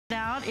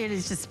out. It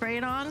is just spray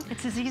it on.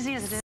 It's as easy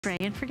as it is. Spray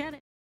and forget it.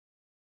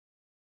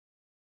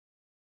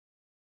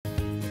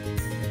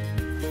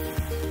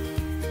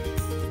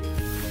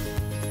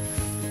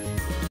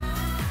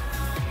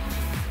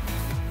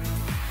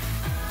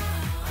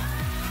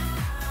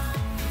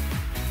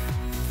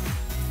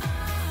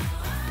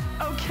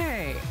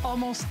 Okay,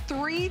 almost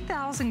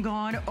 3,000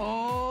 gone.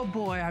 Oh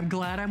boy, I'm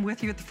glad I'm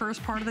with you at the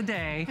first part of the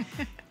day.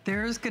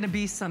 There's gonna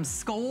be some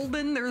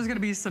scolding, there's gonna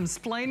be some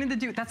splaining to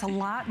do. That's a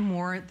lot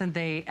more than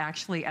they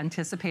actually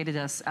anticipated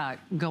us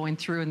going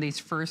through in these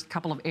first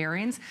couple of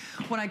airings.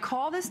 When I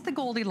call this the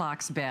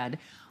Goldilocks bed,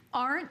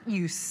 aren't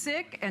you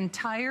sick and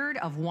tired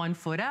of 1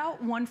 foot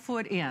out, 1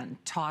 foot in?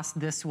 Toss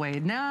this way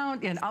now,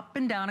 and up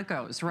and down it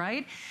goes,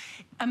 right?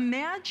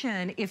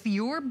 Imagine if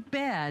your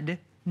bed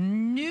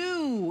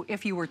knew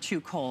if you were too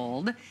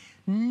cold,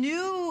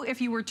 knew if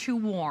you were too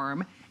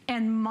warm,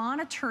 and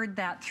monitored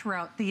that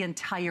throughout the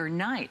entire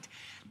night.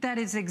 That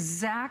is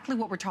exactly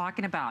what we're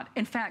talking about.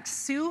 In fact,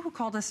 Sue, who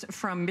called us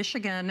from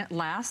Michigan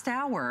last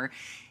hour,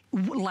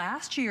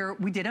 last year,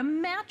 we did a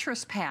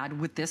mattress pad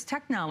with this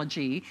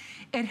technology.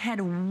 It had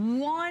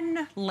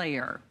one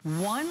layer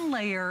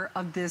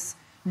of this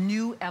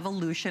new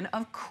evolution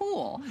of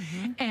cool.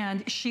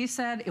 And she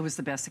said it was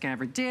the best thing I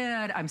ever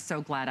did. I'm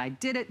so glad I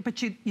did it.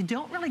 But you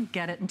don't really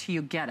get it until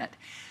you get it.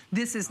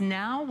 This is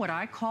now what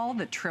I call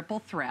the triple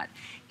threat.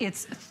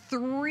 It's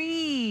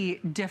 3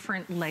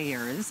 different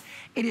layers.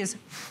 It is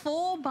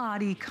full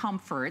body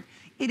comfort.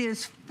 It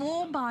is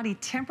full body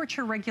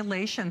temperature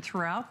regulation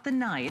throughout the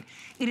night.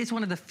 It is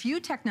one of the few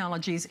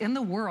technologies in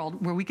the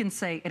world where we can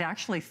say it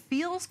actually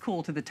feels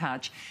cool to the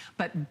touch.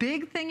 But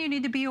big thing you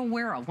need to be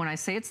aware of, when I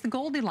say it's the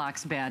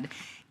Goldilocks bed,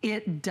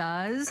 it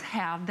does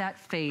have that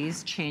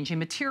phase changing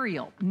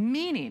material,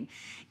 meaning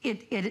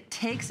it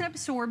takes and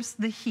absorbs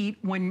the heat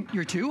when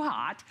you're too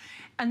hot,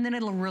 and then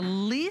it'll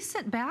release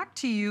it back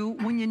to you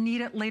when you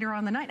need it later on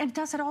in the night. And it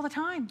does it all the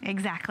time.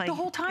 Exactly. The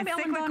whole time, it's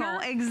Ellen cyclical. Gunner.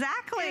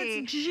 Exactly.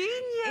 It's genius.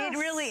 It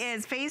really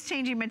is.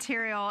 Phase-changing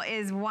material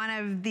is one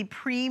of the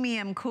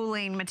premium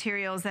cooling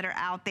materials that are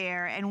out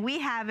there, and we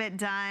have it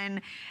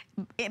done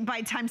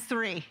by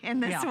 ×3 in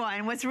this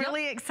one. What's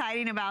really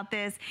exciting about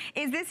this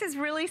is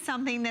really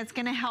something that's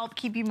going to help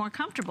keep you more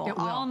comfortable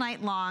all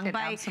night long. It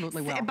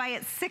absolutely will. By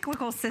its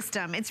cyclical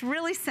system. It's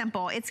really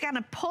simple. It's going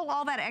to pull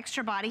all that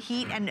extra body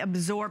heat and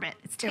absorb it.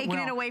 It's taking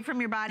it away from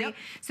your body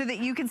so that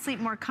you can sleep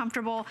more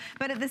comfortable.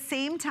 But at the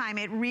same time,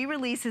 it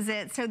re-releases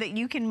it so that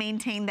you can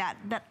maintain that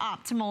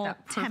optimal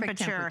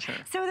temperature.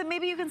 So that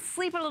maybe you can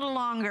sleep a little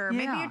longer.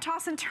 Maybe you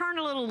toss and turn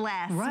a little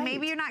less.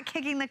 Maybe you're not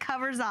kicking the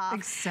covers off.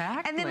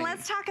 Exactly. And then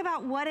let's talk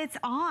about what it's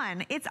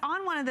on. It's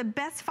on one of the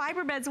best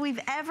fiber beds we've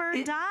ever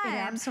done. It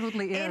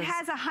absolutely is. It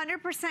has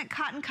 100%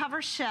 cotton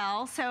cover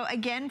shell. So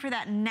again, for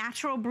that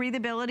natural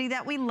breathability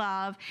that we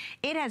love,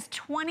 it has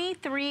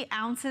 23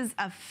 ounces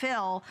of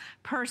fill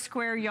per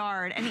square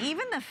yard. And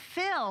even the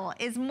fill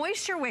is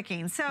moisture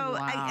wicking. So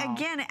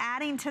again,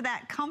 adding to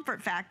that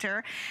comfort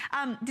factor.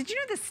 Did you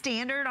know the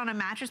standard on a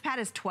mattress pad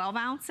is 12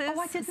 ounces? Oh,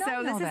 I did not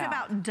know this that. is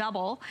about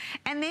double.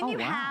 And then you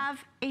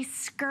have a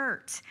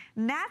skirt.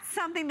 And that's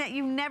something that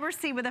you never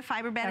see with a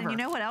fiber bed. And you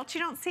know what else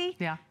you don't see?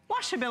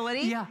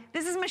 Washability.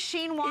 This is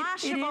machine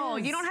washable.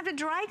 You don't have to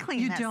dry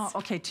clean this. You don't.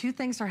 Okay, 2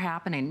 things are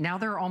happening. Now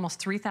there are almost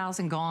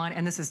 3,000 gone,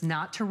 and this is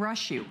not to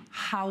rush you.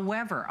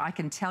 However, I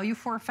can tell you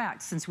for a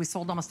fact, since we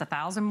sold almost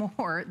 1,000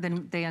 more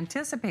than they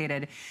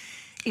anticipated,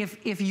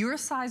 if your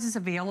size is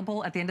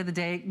available at the end of the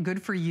day,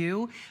 good for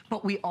you.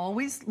 But we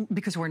always,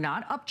 because we're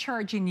not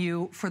upcharging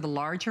you for the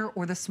larger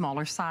or the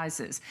smaller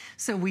sizes.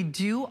 So we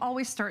do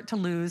always start to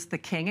lose the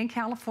King and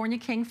California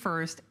King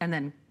first, and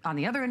then on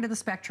the other end of the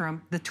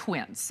spectrum, the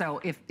twins. So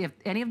if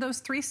any of those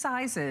 3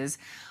 sizes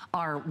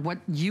are what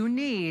you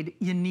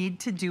need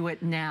to do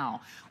it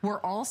now.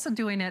 We're also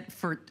doing it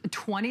for a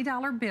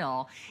 $20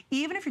 bill.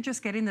 Even if you're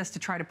just getting this to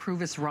try to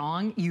prove us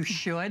wrong, you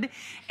should.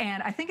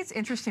 And I think it's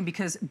interesting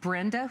because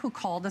Brenda, who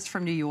called us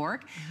from New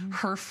York,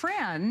 her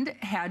friend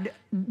had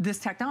this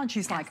technology.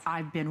 She's like,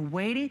 I've been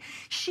waiting.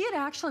 She had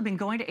actually been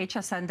going to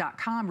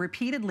hsn.com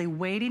repeatedly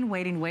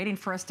waiting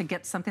for us to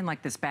get something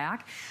like this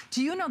back.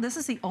 Do you know this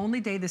is the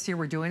only day this year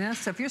we're doing this?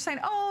 So if you're saying,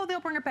 oh, they'll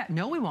bring it back.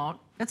 No, we won't.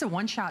 It's a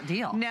one-shot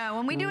deal. No,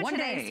 when we do a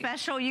Today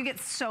Special, you get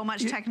so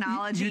much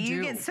technology.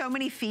 You get so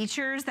many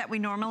features that we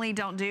normally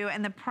don't do,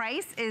 and the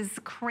price is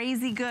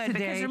crazy good.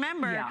 Because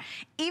remember,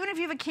 even if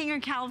you have a King or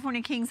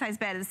California King size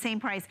bed at the same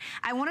price,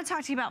 I want to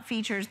talk to you about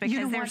features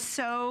because they're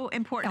so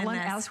important Ellen,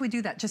 in this. as we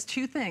do that, just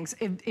 2 things.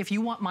 If you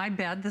want my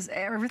bed,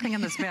 everything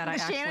in this bed I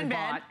actually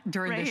bought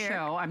during the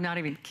show. I'm not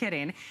even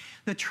kidding.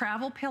 The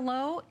travel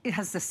pillow, it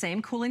has the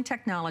same cooling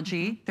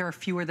technology. There are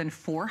fewer than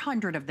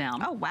 400 of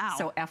them. Oh, wow.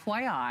 So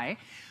FYI.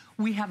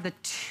 We have the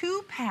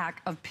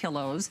 2-pack of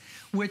pillows,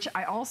 which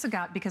I also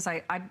got because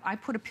I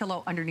put a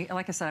pillow underneath.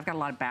 Like I said, I've got a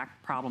lot of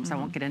back problems. I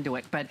won't get into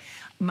it. But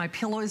my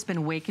pillow has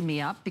been waking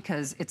me up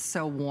because it's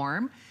so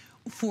warm.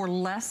 for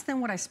less than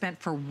what I spent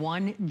for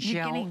one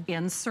gel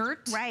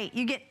insert. Right,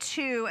 you get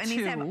two, and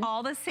these have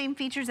all the same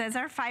features as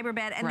our fiber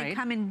bed, and they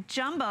come in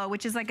jumbo,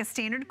 which is like a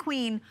standard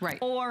queen,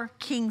 or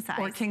king size.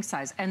 Or king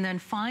size. And then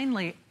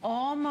finally,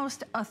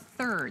 almost a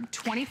third,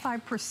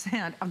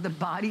 25% of the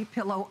body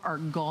pillow are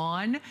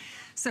gone.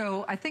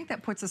 So I think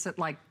that puts us at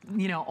like,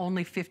 you know,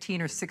 only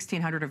 15 or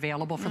 1,600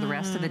 available for the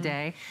rest of the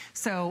day.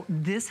 So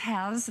this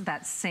has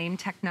that same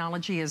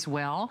technology as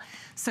well.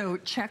 So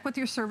check with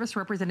your service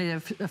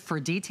representative for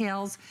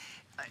details.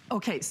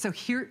 Okay, so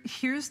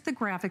here's the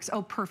graphics.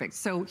 Oh, perfect.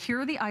 So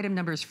here are the item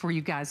numbers for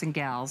you guys and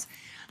gals.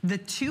 The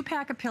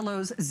 2-pack of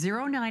pillows,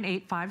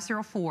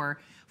 098504,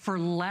 for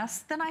less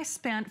than I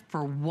spent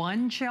for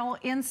one gel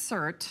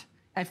insert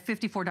at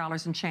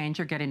 $54 and change,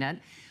 you're getting it.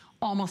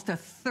 Almost a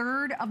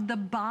third of the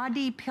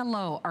body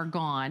pillow are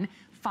gone,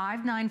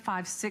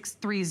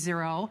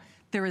 595630.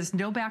 There is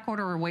no back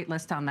order or wait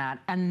list on that.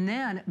 And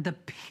then the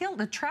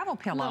travel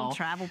pillow. Little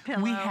travel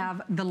pillow. We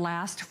have the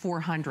last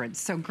 400.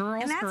 So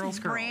girls, and that's girls,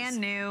 brand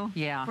new.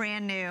 Yeah.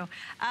 Brand new.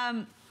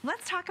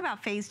 Let's talk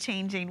about phase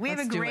changing. We have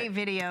a great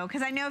video,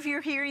 because I know if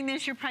you're hearing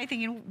this, you're probably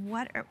thinking,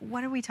 what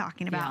are we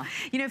talking about?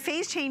 Yeah. You know,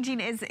 phase changing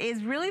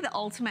is really the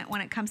ultimate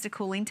when it comes to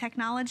cooling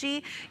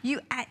technology.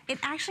 It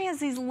actually has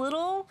these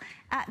little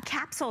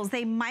capsules.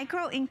 They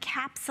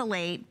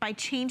micro-encapsulate by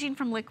changing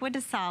from liquid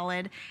to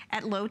solid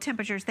at low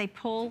temperatures. They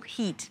pull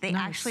heat. They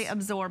actually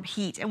absorb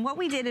heat. And what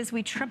we did is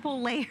we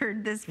triple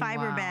layered this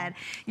fiber bed.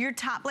 Your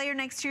top layer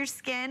next to your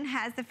skin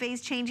has the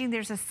phase changing.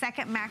 There's a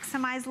second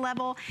maximized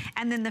level,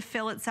 and then the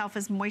fill itself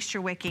is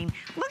moisture wicking.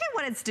 Look at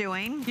what it's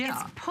doing.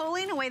 Yeah. It's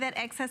pulling away that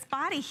excess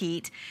body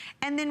heat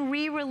and then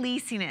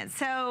re-releasing it.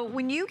 So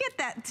when you get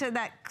that to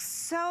that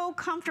so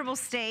comfortable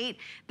state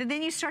that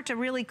then you start to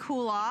really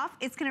cool off,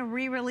 it's gonna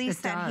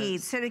re-release that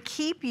heat. So to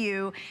keep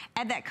you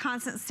at that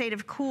constant state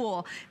of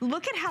cool,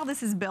 look at how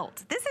this is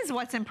built. This is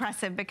what's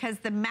impressive, because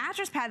the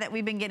mattress pad that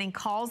we've been getting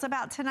calls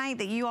about tonight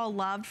that you all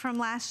loved from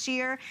last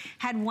year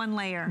had one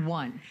layer.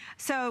 One.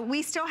 So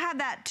we still have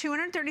that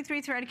 233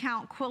 thread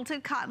count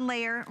quilted cotton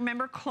layer.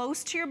 Remember,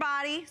 close to your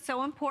body,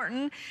 so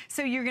important.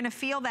 So you're gonna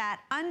feel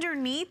that.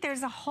 Underneath,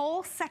 there's a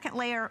whole second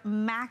layer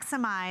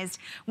maximized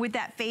with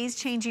that phase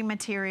changing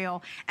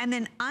material. And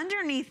then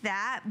underneath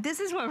that,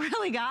 this is what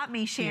really got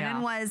me,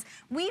 Shannon, was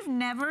we've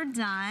never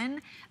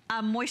done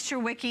a moisture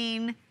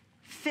wicking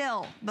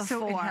fill before.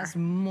 So it has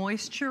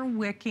moisture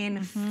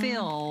wicking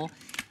fill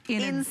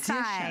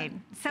inside.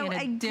 So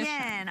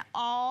again,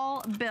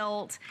 all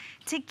built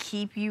to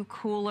keep you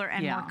cooler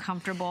and more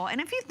comfortable. And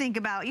if you think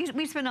about,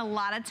 we spend a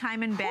lot of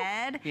time in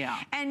bed,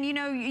 and you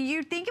know,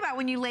 you think about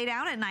when you lay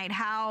down at night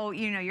how,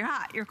 you know, you're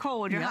hot, you're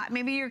cold, you're hot.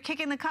 Maybe you're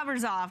kicking the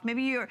covers off.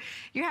 Maybe you're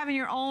having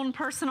your own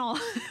personal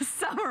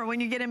summer when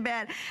you get in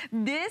bed.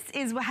 This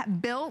is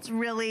built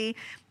really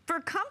for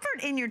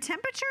comfort in your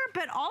temperature,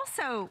 but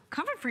also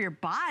comfort for your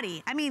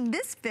body. I mean,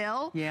 this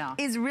fill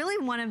is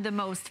really one of the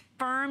most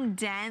firm,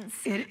 dense,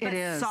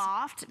 but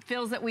soft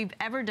fills that we've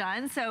ever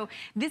done. So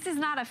this is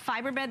not a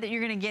fiber bed that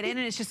you're gonna get in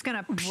and it's just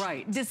gonna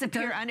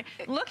disappear under.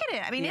 Look at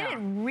it. I mean, it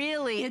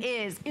really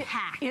is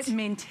packed. It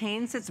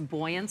maintains its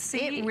buoyancy.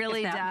 It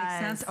really does. Makes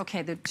sense.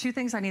 Okay, the two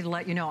things I need to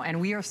let you know,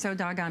 and we are so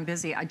doggone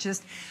busy.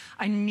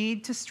 I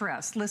need to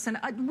stress, listen,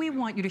 we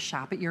want you to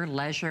shop at your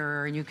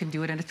leisure, and you can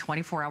do it in a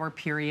 24-hour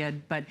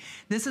period, but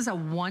this is a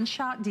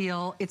one-shot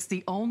deal. It's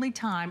the only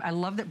time. I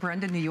love that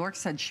Brenda in New York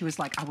said, she was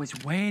like, I was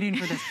waiting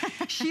for this.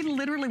 She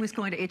literally was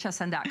going to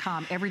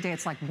hsn.com every day.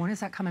 It's like, when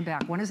is that coming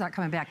back? When is that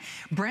coming back?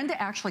 Brenda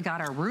actually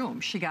got our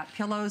room. She got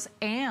pillows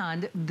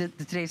and the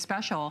today's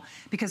special,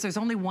 because there's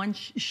only one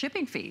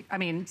shipping fee. I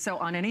mean, so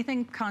on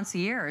anything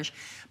concierge.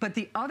 But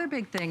the other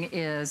big thing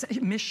is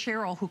Miss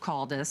Cheryl, who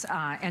called us,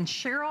 and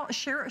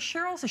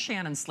Cheryl's a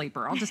Shannon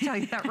sleeper. I'll just tell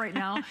you that right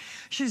now.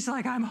 She's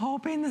like, I'm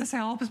hoping this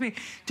helps me.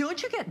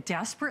 Don't you get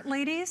desperate,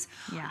 ladies?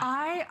 Yeah.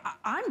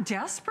 I'm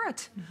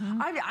desperate.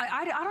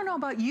 I don't know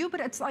about you, but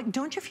it's like,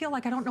 don't you feel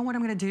like I don't know what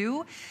I'm gonna do?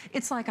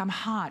 It's like, I'm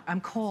hot, I'm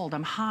cold,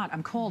 I'm hot,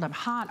 I'm cold, I'm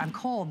hot, I'm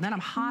cold, and then I'm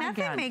hot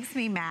again. Nothing makes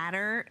me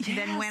madder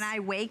than when I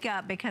wake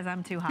up because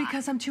I'm too hot.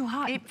 Because I'm too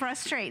hot. It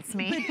frustrates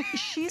me. But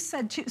she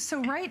said too,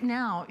 so right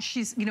now,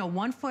 she's, you know,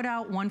 1 foot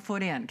out, 1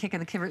 foot in, kicking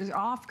the covers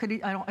off,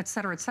 et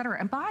cetera, et cetera.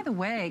 And by the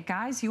way,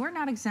 guys, you are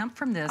not exempt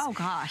from this. Oh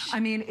gosh. I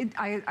mean,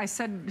 I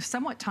said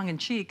somewhat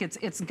tongue-in-cheek,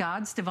 it's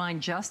God's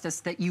divine justice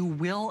that you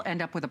will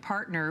end up with a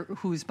partner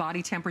whose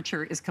body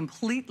temperature is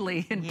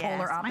completely in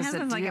polar opposite. My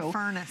husband's like a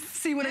furnace.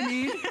 See what I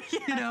mean?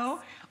 You know?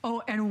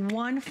 Oh, and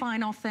one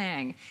final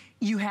thing.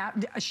 You have,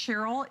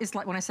 Cheryl is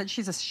like, when I said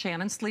she's a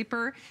Shannon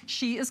sleeper,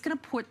 she is gonna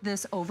put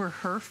this over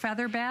her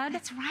feather bed.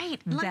 That's right.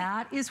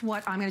 That is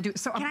what I'm gonna do.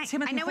 So Timothy,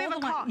 I know we have a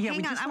call.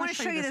 Hang on, I wanna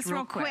show you this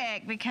real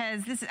quick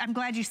because I'm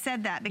glad you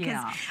said that,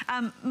 because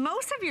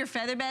most of your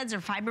feather beds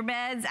or fiber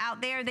beds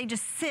out there, they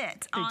just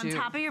sit on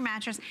top of your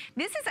mattress.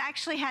 This is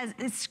actually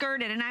it's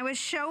skirted, and I was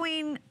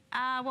showing,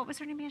 what was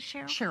her name again?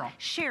 Cheryl?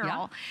 Cheryl.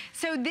 Yeah.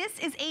 So this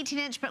is 18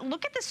 inch, but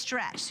look at the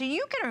stretch. So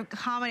you can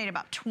accommodate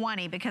about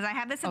 20 because I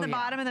have this at the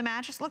bottom of the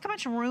mattress. Look how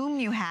much room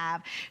you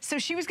have. So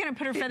she was gonna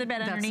put her feather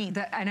bed underneath.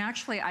 And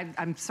actually,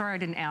 I'm sorry I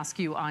didn't ask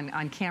you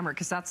on camera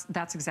because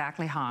that's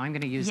exactly how I'm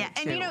gonna use it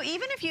too. And you know,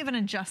 even if you have an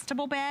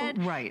adjustable bed,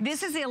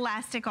 this is the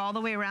elastic all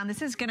the way around.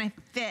 This is gonna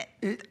fit.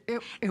 It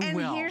and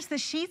will. Here's the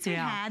sheets we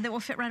had that will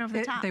fit right over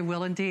the top. They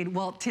will indeed.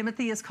 Well,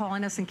 Timothy is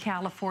calling us in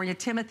California.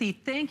 Timothy,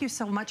 thank you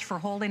so much for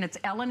holding. It's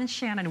Ellen and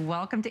Shannon.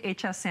 Welcome to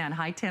HSN.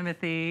 Hi,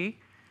 Timothy.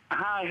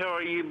 Hi, how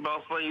are you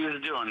both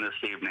ladies doing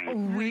this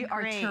evening? We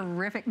are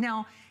terrific.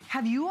 Now,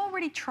 have you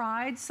already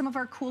tried some of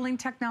our cooling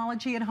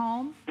technology at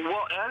home?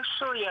 Well,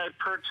 actually, I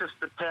purchased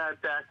the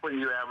pad back when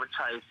you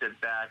advertised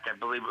it back. I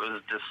believe it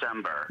was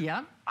December.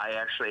 Yeah. I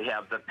actually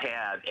have the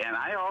pad, and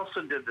I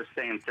also did the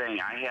same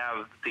thing. I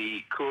have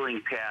the cooling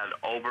pad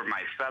over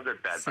my feather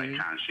bed by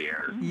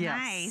Concierge. Yes.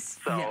 Nice.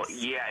 So,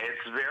 yeah,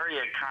 it's very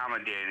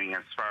accommodating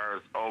as far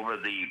as over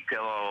the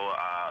pillow,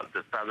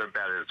 the feather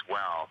bed as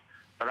well.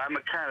 But I'm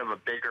a kind of a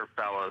bigger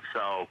fellow,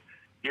 so,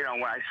 you know,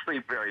 when I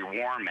sleep very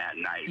warm at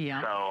night,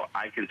 so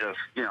I can just,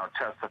 you know,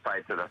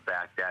 testify to the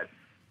fact that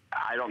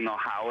I don't know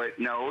how it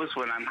knows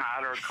when I'm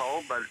hot or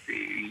cold, but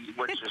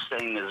what you're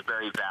saying is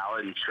very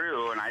valid and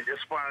true. And I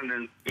just wanted,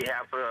 on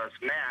behalf of us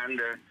men,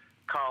 to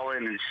call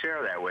in and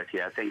share that with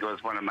you. I think it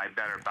was one of my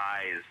better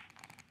buys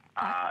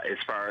as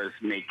far as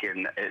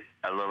making it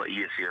a little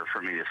easier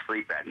for me to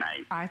sleep at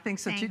night. I think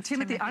so too.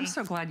 Timothy, I'm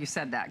so glad you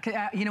said that.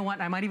 You know what?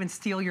 I might even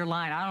steal your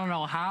line. I don't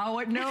know how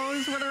it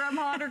knows whether I'm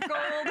hot or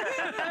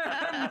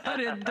cold, but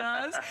it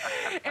does.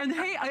 And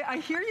hey, I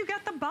hear you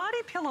got the body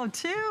pillow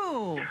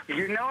too.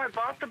 You know, I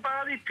bought the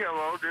body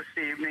pillow this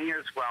evening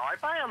as well. I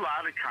buy a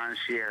lot of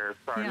Concierge,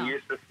 so I'm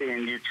used to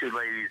seeing you two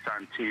ladies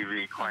on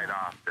TV quite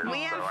often.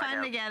 We have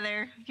fun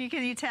together.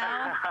 Can you tell?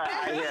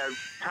 I have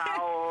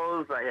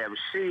towels, I have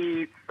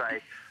sheets,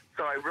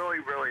 so I really,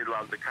 really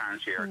love the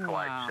Concierge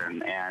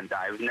collection, and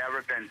I've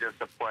never been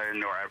disappointed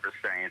nor ever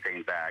said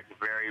anything back.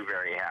 Very,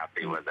 very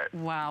happy with it.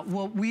 Wow.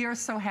 Well, we are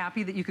so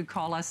happy that you could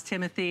call us,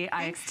 Timothy.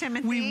 Thanks,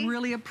 Timothy. We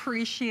really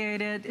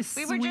appreciate it.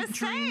 We were just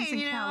saying,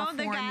 you know,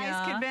 the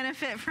guys could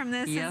benefit from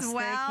this as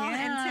well,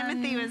 and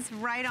Timothy was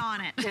right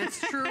on it. It's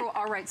true.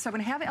 All right, so I'm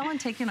going to have Ellen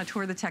take you on a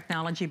tour of the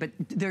technology, but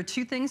there are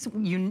two things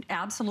you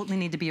absolutely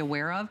need to be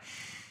aware of.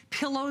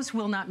 Pillows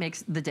will not make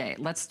the day.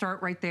 Let's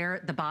start right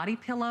there. The body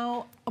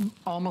pillow,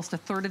 almost a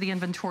third of the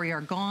inventory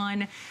are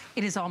gone.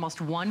 It is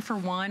almost 1 for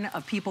 1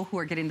 of people who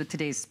are getting the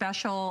today's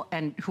special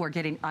and who are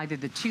getting either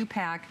the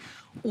 2-pack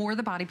or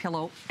the body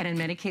pillow, and in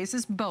many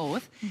cases,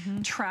 both.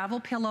 Travel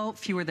pillow,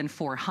 fewer than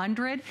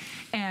 400.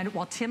 And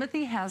while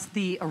Timothy has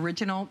the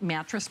original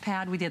mattress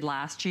pad we did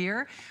last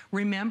year,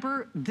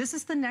 remember, this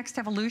is the next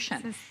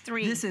evolution. This is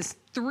 3. This is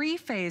 3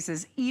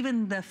 phases.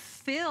 Even the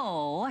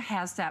fill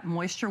has that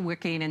moisture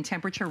wicking and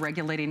temperature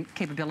regulating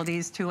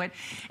capabilities to it.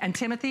 And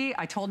Timothy,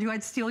 I told you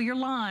I'd steal your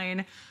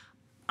line.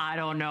 I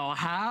don't know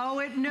how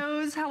it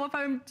knows if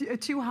I'm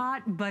too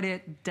hot, but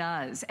it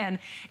does. And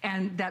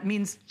that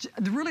means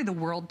really the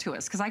world to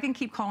us, because I can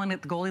keep calling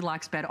it the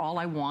Goldilocks bed all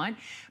I want.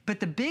 But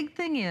the big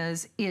thing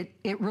is it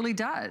really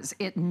does.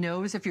 It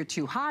knows if you're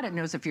too hot, it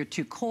knows if you're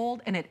too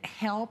cold, and it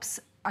helps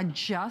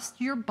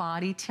adjust your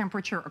body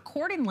temperature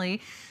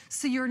accordingly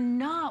so you're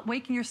not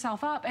waking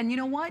yourself up. And you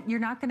know what? You're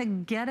not gonna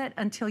get it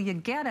until you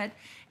get it.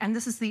 And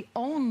this is the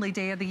only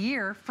day of the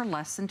year for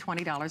less than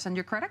 $20 on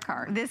your credit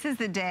card. This is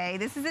the day.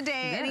 This is the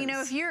day. And you know,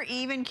 if you're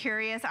even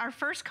curious, our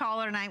first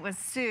caller tonight was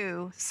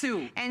Sue.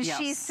 And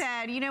she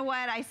said, you know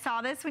what? I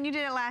saw this when you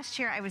did it last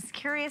year. I was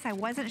curious. I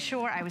wasn't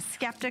sure. I was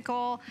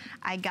skeptical.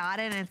 I got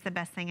it, and it's the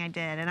best thing I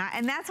did.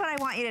 And that's what I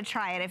want you to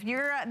try it. If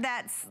you're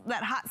that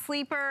hot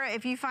sleeper,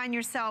 if you find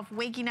yourself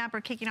waking up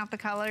or kicking off the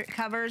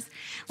covers,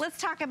 let's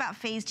talk about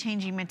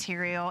phase-changing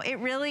material. It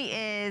really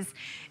is.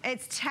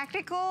 It's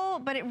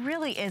technical, but it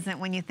really isn't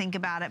when you think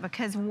about it,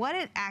 because what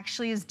it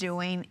actually is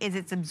doing is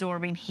it's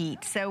absorbing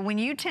heat. So when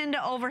you tend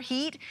to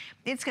overheat,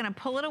 it's gonna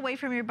pull it away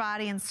from your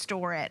body and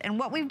store it. And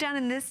what we've done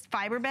in this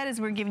fiber bed is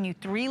we're giving you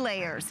 3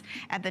 layers.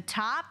 At the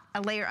top,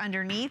 a layer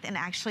underneath, and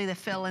actually the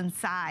fill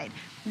inside.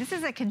 This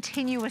is a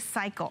continuous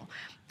cycle.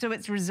 So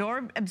it's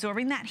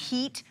absorbing that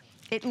heat.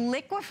 It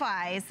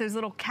liquefies those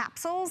little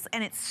capsules,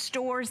 and it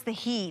stores the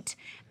heat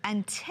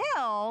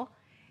until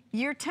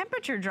your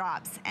temperature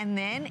drops, and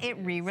then it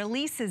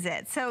re-releases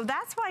it. So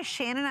that's why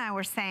Shannon and I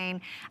were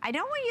saying, I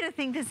don't want you to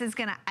think this is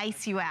gonna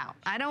ice you out.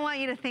 I don't want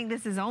you to think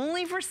this is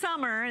only for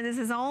summer, this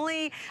is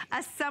only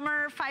a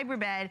summer fiber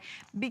bed.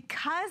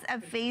 Because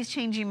of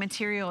phase-changing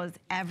material is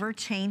ever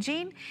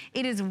changing,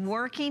 it is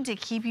working to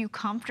keep you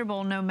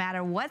comfortable no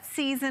matter what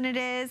season it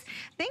is.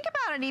 Think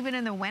about it even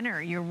in the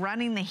winter. You're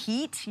running the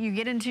heat, you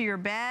get into your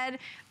bed,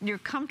 you're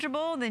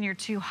comfortable, then you're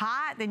too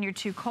hot, then you're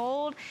too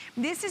cold.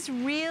 This is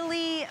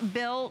really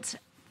built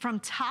from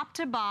top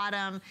to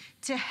bottom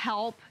to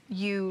help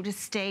you to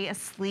stay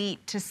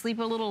asleep, to sleep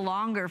a little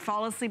longer,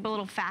 fall asleep a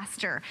little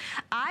faster.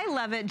 I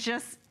love it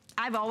just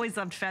I've always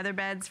loved feather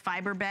beds,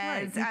 fiber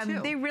beds. Right, me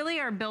too. They really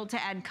are built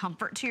to add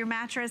comfort to your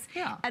mattress.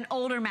 Yeah. An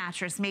older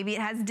mattress, maybe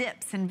it has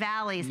dips and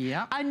valleys.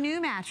 Yep. A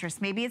new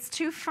mattress, maybe it's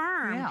too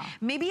firm. Yeah.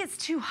 Maybe it's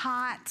too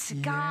hot.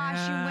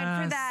 Gosh, you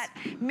went for that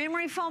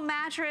memory foam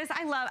mattress.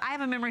 I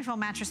have a memory foam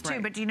mattress too,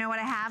 but do you know what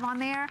I have on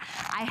there?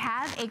 I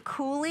have a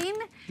cooling,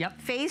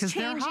 phase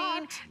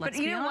changing. But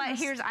you know what?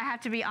 I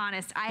have to be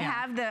honest. I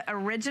have the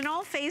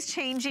original phase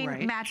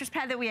changing mattress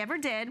pad that we ever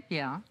did.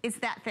 Yeah. It's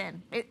that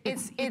thin.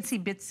 It's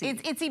itsy bitsy.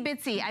 It's itsy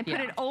bitsy. I put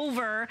it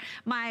over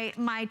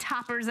my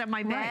toppers of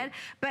my bed.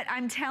 But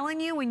I'm telling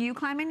you, when you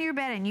climb into your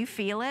bed and you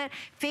feel it,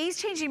 phase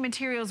changing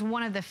material is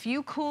one of the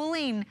few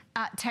cooling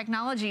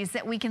technologies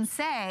that we can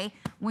say,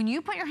 when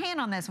you put your hand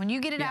on this, when you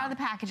get it out of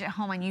the package at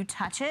home and you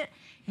touch it,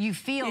 you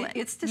feel it.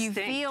 It's distinct.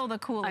 You feel the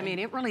cooling. I mean,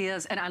 it really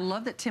is. And I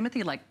love that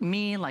Timothy, like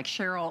me, like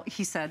Cheryl,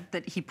 he said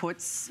that he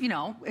puts, you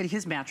know,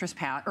 his mattress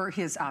pad or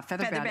his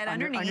feather bed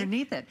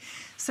underneath it.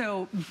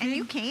 So and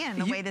you can,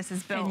 the way this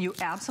is built. And you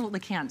absolutely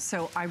can.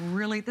 So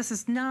this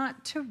is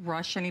not to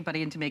rush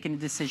anybody into making a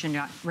decision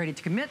you're not ready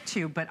to commit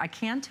to, but I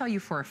can tell you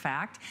for a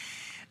fact,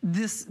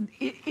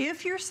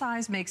 if your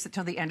size makes it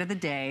till the end of the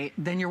day,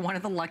 then you're one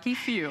of the lucky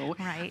few.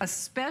 Right.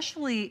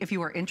 Especially if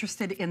you are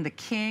interested in the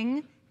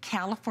king,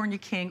 California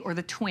King, or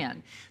the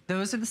twin.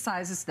 Those are the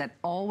sizes that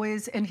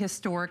always and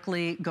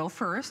historically go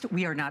first.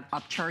 We are not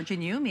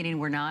upcharging you, meaning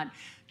we're not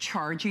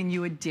charging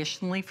you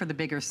additionally for the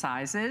bigger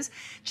sizes.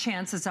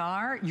 Chances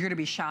are you're gonna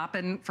be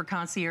shopping for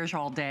concierge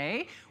all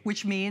day,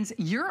 which means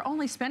you're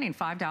only spending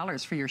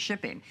 $5 for your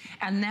shipping.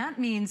 And that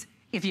means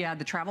if you add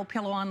the travel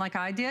pillow on like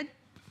I did,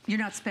 you're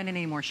not spending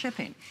any more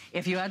shipping.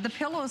 If you add the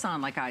pillows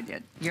on like I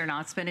did, you're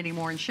not spending any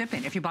more in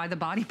shipping. If you buy the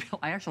body pillow,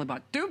 I actually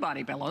bought 2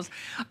 body pillows,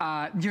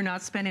 you're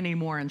not spending any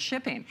more in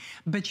shipping.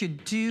 But you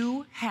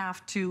do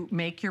have to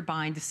make your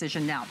buying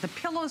decision now. The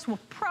pillows will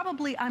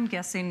probably, I'm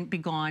guessing, be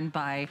gone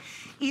by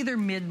either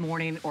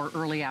mid-morning or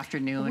early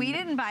afternoon. We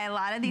didn't buy a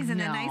lot of these, and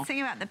the nice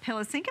thing about the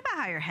pillows, think about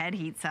how your head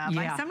heats up.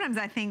 Like sometimes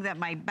I think that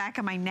my back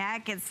of my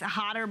neck gets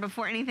hotter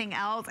before anything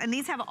else, and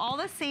these have all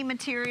the same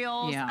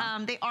materials.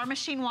 They are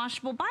machine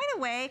washable. By the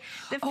way,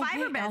 the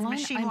fiber bed's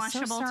machine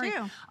washable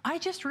too. I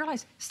just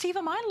realized, Steve,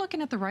 am I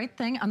looking at the right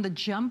thing? On the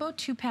jumbo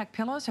 2-pack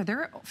pillows, are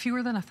there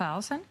fewer than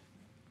 1,000?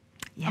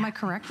 Yeah. Am I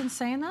correct in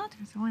saying that?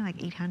 It's only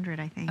like 800,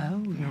 I think.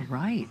 Oh, you're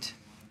right.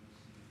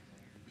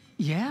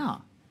 Yeah.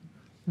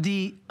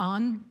 They're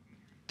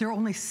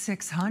only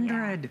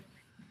 600.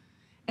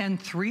 And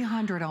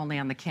 300 only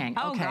on the King.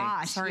 Oh, okay,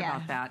 gosh, sorry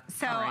about that.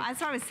 So that's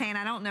what I was saying.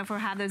 I don't know if we'll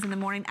have those in the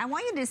morning. I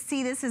want you to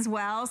see this as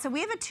well. So we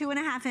have a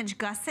 2.5-inch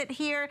gusset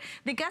here.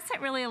 The gusset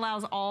really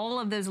allows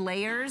all of those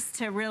layers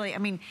to really,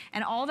 and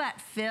all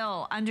that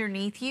fill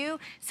underneath you.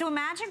 So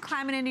imagine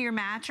climbing into your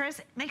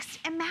mattress.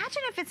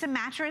 Imagine if it's a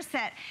mattress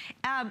that,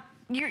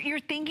 you're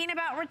thinking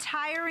about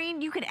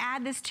retiring, you could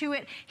add this to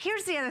it.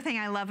 Here's the other thing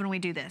I love when we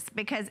do this,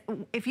 because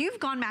if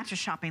you've gone mattress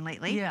shopping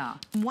lately,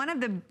 one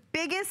of the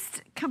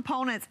biggest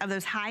components of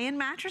those high-end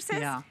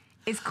mattresses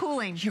is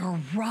cooling. You're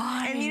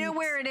right. And you know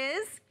where it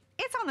is?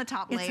 It's on the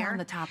top layer. It's on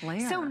the top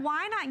layer. So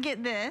why not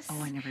get this?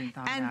 Oh, I never even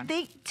thought of that. And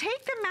they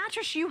take the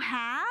mattress you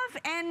have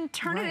and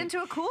turn it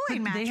into a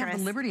cooling mattress. They have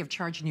the liberty of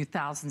charging you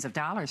thousands of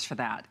dollars for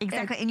that.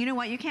 Exactly. And you know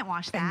what? You can't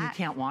wash that. And you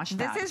can't wash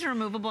that. This is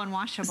removable and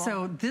washable.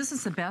 So this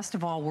is the best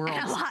of all worlds.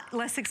 And a lot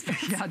less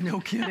expensive. Yeah, no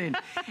kidding.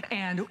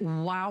 And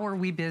wow, are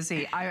we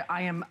busy.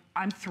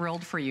 I'm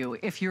thrilled for you.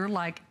 If you're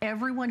like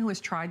everyone who has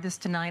tried this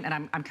tonight,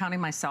 and I'm counting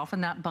myself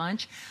in that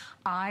bunch,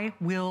 I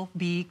will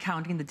be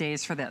counting the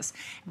days for this.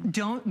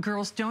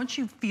 Girls, don't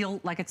you feel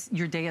like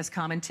your day has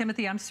come? And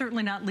Timothy, I'm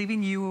certainly not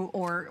leaving you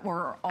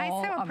or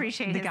all of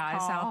the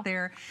guys out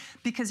there,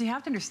 because you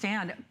have to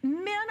understand,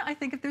 men, I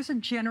think if there's a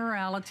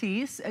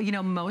generality, you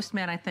know, most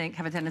men, I think,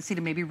 have a tendency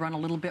to maybe run a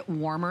little bit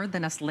warmer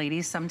than us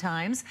ladies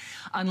sometimes,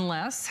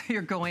 unless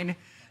you're going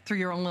through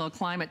your own little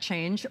climate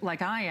change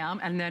like I am,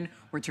 and then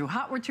we're too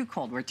hot, we're too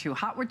cold, we're too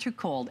hot, we're too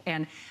cold.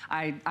 And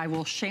I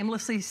will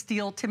shamelessly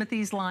steal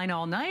Timothy's line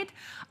all night.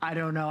 I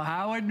don't know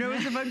how it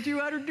knows if I'm too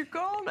hot or too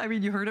cold. I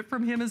mean, you heard it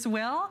from him as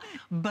well,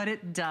 but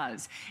it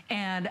does.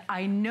 And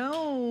I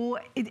know,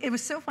 it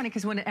was so funny,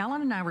 because when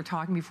Ellen and I were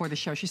talking before the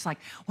show, she's like,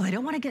 well, they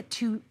don't want to get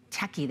too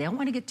techie. They don't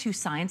want to get too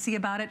sciencey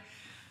about it.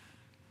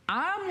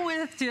 I'm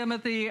with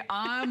Timothy.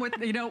 I'm with,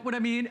 you know what I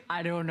mean?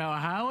 I don't know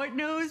how it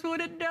knows what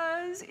it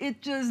does.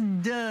 It just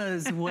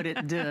does what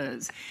it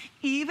does.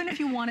 Even if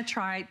you want to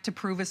try to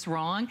prove us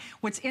wrong,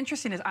 what's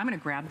interesting is, I'm going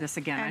to grab this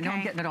again. Okay. I know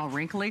I'm getting it all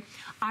wrinkly.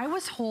 I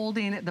was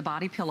holding the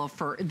body pillow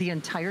for the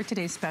entire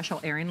Today's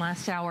Special airing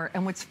last hour.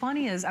 And what's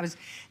funny is, I was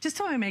just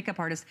telling my makeup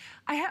artist,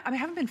 I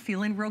haven't been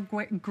feeling real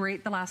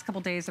great the last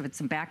couple days. I've had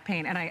some back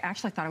pain. And I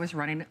actually thought I was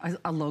running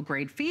a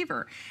low-grade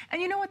fever.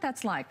 And you know what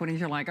that's like when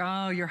you're like,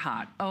 oh, you're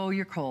hot. Oh,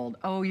 you're cold.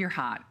 Oh, you're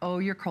hot. Oh,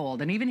 you're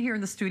cold. And even here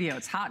in the studio,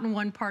 it's hot in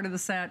one part of the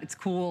set. It's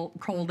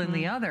cold in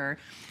the other.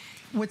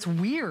 What's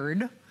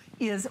weird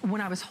is when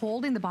I was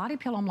holding the body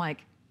pillow, I'm like,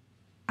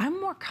 I'm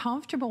more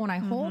comfortable when I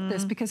hold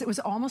this because it was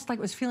almost like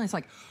it was feeling, it's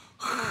like,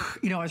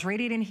 you know, I was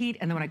radiating heat,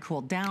 and then when I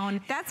cooled down.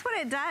 That's what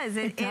it does.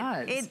 It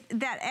does.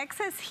 That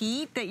excess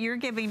heat that you're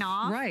giving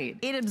off, right,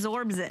 it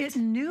absorbs it. It's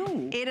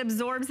new. It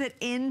absorbs it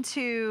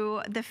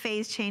into the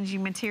phase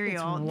changing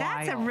material.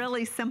 That's a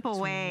really simple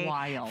way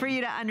for you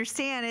to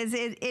understand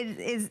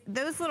is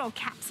those little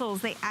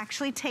capsules, they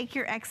actually take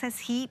your excess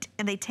heat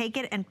and they take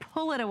it and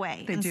pull it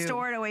away and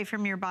store it away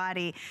from your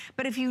body.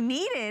 But if you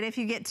need it, if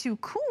you get too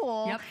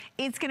cool,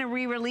 it's gonna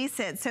re-release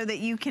it so that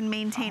you can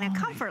maintain a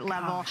comfort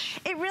level.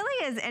 It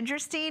really is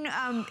interesting,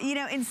 you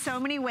know, in so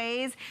many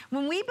ways.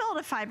 When we build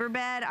a fiber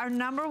bed, our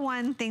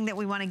 #1 thing that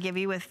we want to give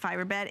you with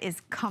fiber bed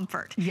is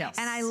comfort. Yes.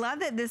 And I love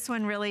that this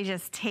one really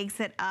just takes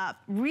it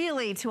up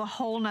really to a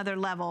whole nother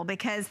level,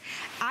 because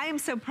I am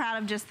so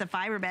proud of just the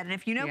fiber bed. And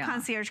if you know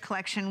Concierge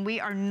Collection, we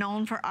are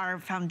known for our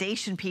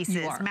foundation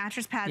pieces,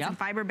 mattress pads and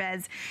fiber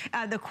beds.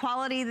 The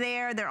quality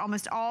there, they're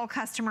almost all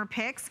customer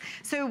picks.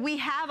 So we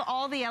have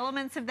all the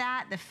elements of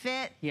that, the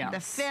fit, the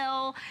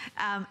fill,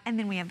 and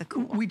then we have the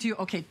cool. We do.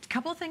 Okay, a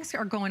couple of things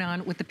are going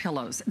on with the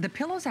pillows. The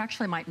pillows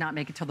actually might not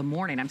make it till the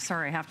morning. I'm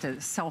sorry, I have to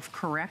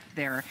self-correct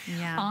there.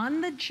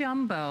 On the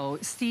jumbo,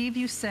 Steve,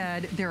 you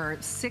said there are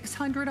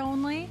 600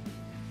 only?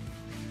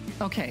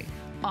 Okay.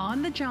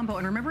 On the jumbo,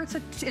 and remember it's a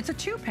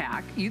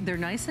 2-pack. They're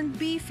nice and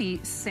beefy,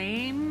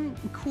 same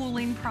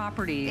cooling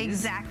properties.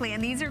 Exactly,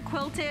 and these are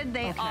quilted.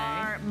 They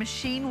are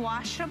machine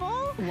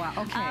washable. Wow,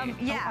 okay.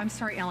 Oh, I'm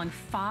sorry, Ellen,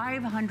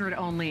 500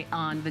 only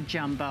on the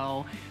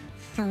jumbo,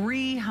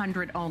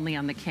 300 only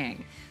on the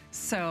king.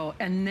 So,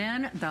 and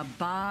then the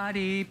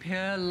body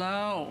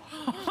pillow.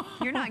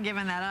 You're not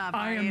giving that up,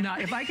 I am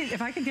not. If I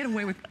could get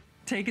away with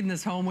taking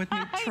this home with me,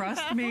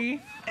 trust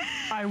me,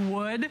 I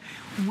would.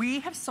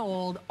 We have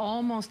sold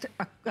almost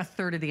a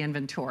third of the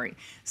inventory.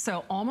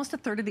 So almost a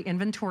third of the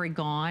inventory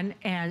gone,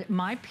 and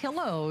my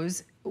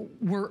pillows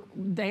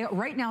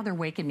right now they're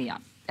waking me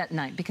up at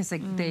night because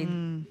they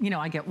you know,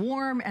 I get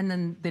warm and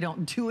then they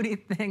don't do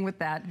anything with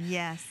that.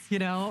 Yes. You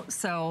know,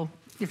 so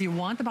if you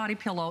want the body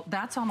pillow,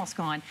 that's almost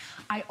gone.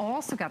 I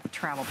also got the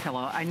travel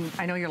pillow.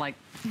 I know you're like,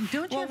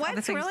 don't you have other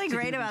things to do? What's really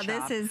great about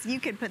this is you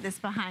could put this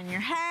behind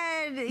your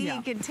head.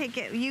 You could take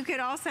it. You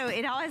could also,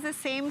 it all has the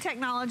same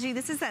technology.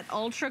 This is that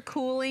ultra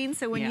cooling.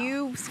 So when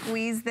you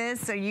squeeze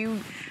this or you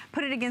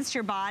put it against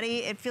your body,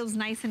 it feels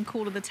nice and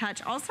cool to the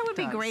touch. Also would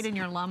be great in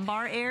your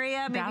lumbar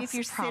area. Maybe if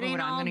you're sitting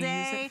all day.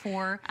 That's use it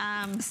for.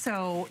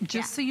 So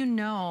just so you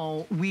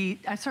know,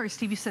 I'm sorry,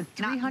 Steve, you said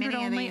 300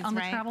 only on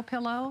the travel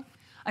pillow?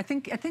 I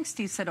think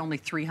Steve said only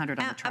 300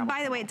 on the travel.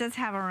 By the way, it does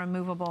have a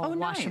removable,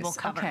 washable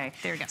cover. Okay,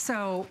 there you go.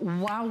 So,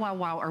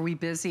 wow, are we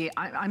busy?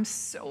 I'm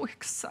so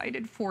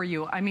excited for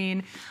you. I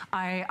mean,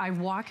 I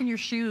walk in your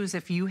shoes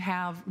if you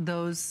have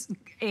those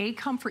A,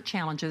 comfort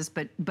challenges,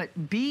 but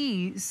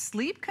B,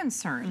 sleep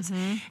concerns.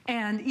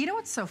 And you know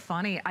what's so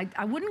funny?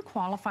 I wouldn't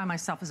qualify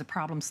myself as a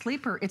problem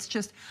sleeper. It's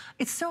just,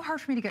 it's so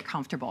hard for me to get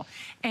comfortable.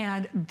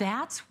 And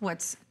that's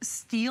what's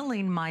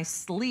stealing my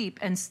sleep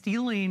and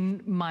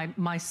stealing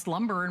my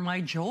slumber and my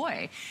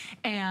joy.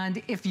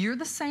 And if you're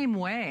the same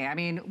way, I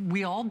mean,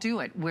 we all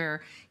do it,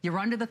 where you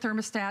run to the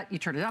thermostat, you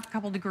turn it up a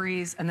couple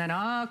degrees, and then,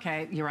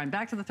 okay, you run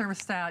back to the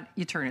thermostat,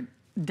 you turn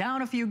it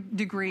down a few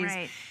degrees.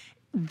 Right.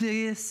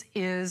 This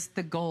is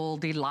the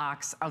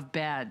Goldilocks of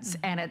beds.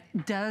 And it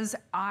does,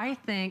 I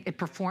think, it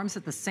performs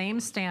at the same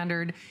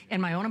standard, in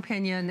my own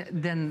opinion,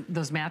 than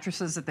those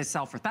mattresses that they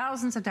sell for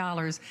thousands of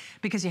dollars,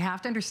 because you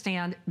have to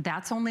understand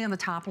that's only on the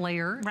top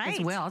layer as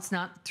well. It's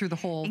not through the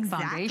whole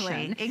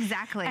foundation.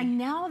 Exactly. And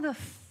now the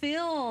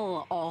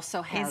fill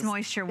also has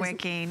moisture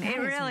wicking. It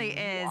really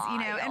is, you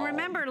know. And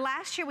remember,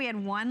 last year we had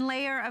 1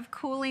 layer of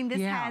cooling.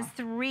 This has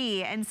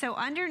 3. And so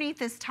underneath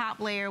this top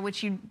layer,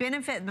 which you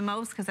benefit the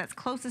most because that's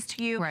closest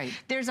to you,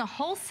 there's a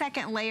whole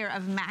second layer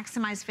of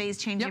maximized phase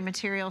changing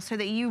material so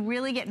that you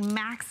really get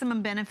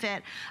maximum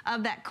benefit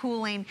of that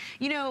cooling.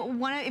 You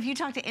know, if you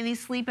talk to any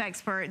sleep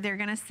expert, they're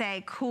gonna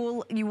say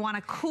cool, you want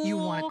a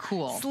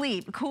cool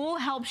sleep. Cool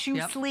helps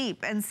you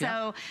sleep. And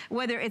so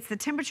whether it's the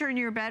temperature in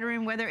your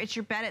bedroom, whether it's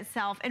your bed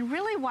itself, and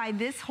really why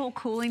this whole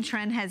cooling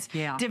trend has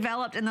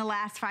developed in the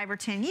last 5 or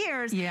 10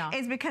 years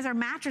is because our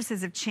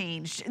mattresses have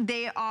changed.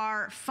 They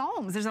are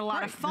foams. There's a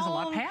lot of foam. There's a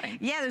lot of padding.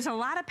 Yeah, there's a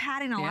lot of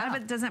padding. A lot of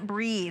it doesn't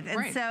breathe.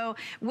 And so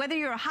whether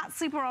you're a hot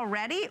sleeper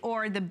already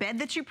or the bed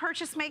that you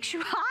purchase makes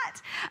you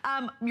hot,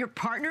 your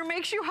partner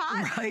makes you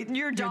hot,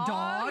 your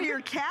dog,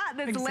 your cat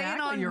that's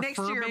laying on next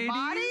to your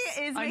body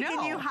is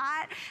making you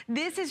hot.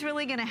 This is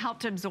really going to help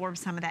to absorb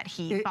some of that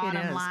heat,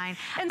 bottom line.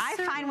 And I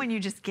find when you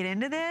just get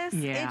into this,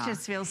 it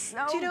just feels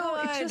so you know,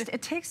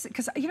 it takes,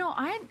 because, you know,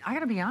 I got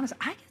to be honest,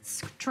 I get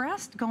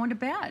stressed going to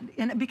bed.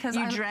 And because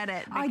you dread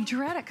it. I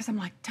dread it because I'm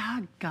like,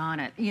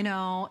 doggone it. You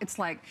know, it's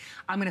like,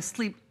 I'm going to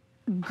sleep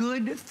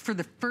good for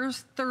the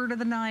first third of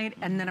the night,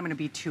 and then I'm gonna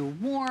be too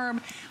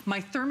warm. My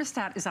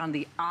thermostat is on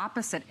the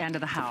opposite end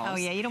of the house. Oh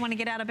yeah, you don't wanna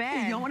get out of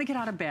bed. You don't wanna get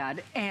out of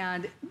bed.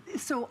 And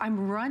so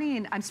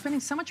I'm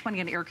spending so much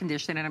money on air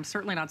conditioning, and I'm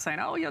certainly not saying,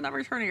 oh, you'll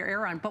never turn your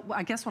air on. But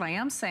I guess what I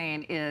am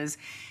saying is,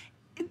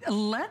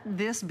 let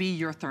this be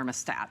your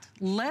thermostat.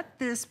 Let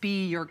this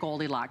be your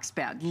Goldilocks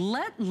bed.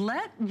 Let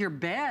your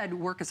bed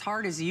work as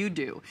hard as you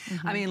do.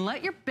 I mean,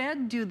 let your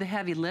bed do the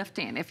heavy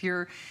lifting.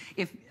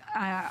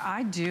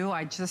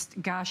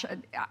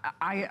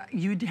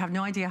 You'd have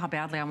no idea how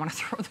badly I want to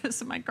throw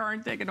this in my car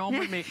and take it home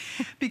with me,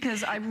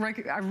 because I've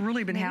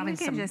really been having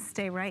some. Maybe you can just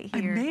stay right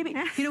here. Maybe,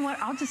 you know what,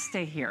 I'll just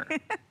stay here.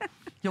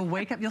 You'll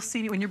wake up, you'll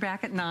see me when you're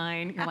back at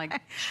 9. You're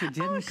like, she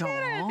didn't go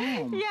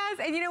home. Yes,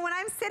 and you know, when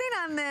I'm sitting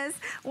on this,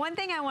 one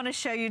thing I want to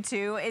show you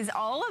too is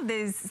all of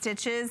these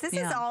stitches. This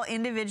is all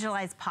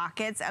individualized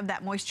pockets of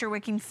that moisture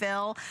wicking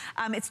fill.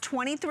 It's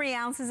 23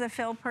 ounces of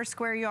fill per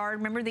square yard.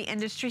 Remember, the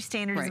industry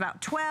standard is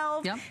about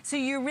 12. So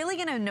you're really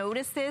going to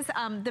notice this.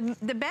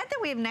 The bed that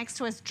we have next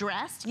to us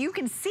dressed, you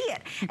can see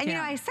it. And you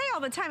know, I say all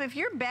the time, if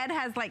your bed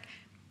has like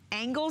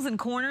angles and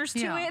corners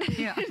to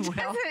it,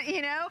 well,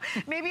 you know,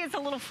 maybe it's a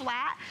little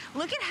flat.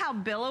 Look at how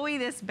billowy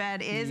this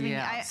bed is. I mean,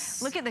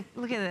 look at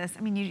this.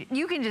 I mean,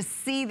 you can just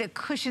see the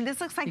cushion. This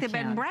looks like the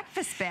bed and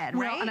breakfast bed,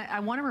 right? Well, and I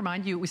want to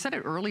remind you, we said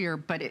it earlier,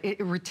 but it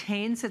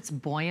retains its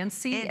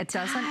buoyancy. It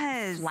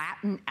doesn't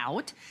flatten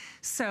out.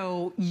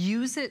 So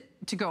use it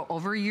to go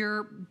over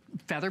your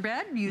feather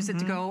bed, use it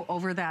to go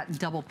over that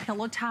double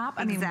pillow top.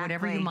 I mean,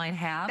 whatever you might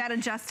have. That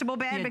adjustable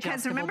bed,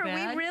 because remember,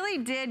 we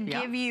really did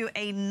give you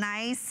a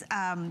nice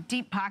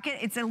deep pocket.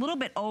 It's a little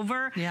bit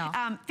over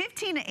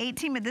 15 to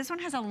 18, but this one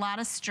has a lot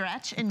of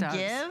stretch and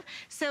give.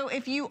 So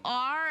if you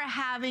are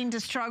having to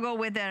struggle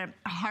with a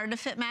hard to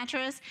fit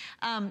mattress,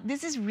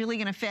 this is really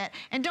gonna fit.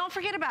 And don't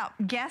forget about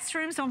guest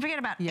rooms. Don't forget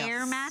about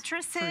air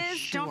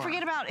mattresses. Don't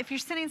forget about if you're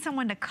sending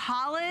someone to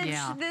college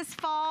this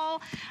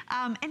fall.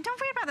 And don't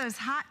forget about those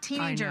hot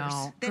teenagers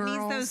that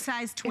needs those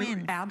size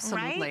twins.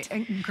 Absolutely. Right?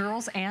 And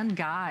girls and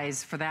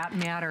guys, for that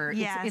matter.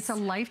 It's a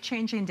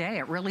life-changing day.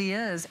 It really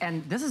is.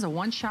 And this is a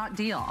one-shot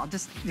deal.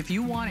 If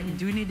you want it, you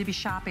do need to be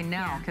shopping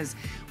now, because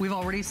we've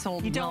already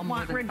sold. You don't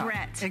want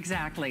regret.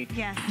 Exactly.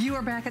 Yes. You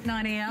are back at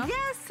 9 a.m.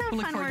 Yes, so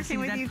fun working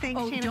with you.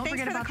 Thanks, Shannon. Don't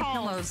forget about the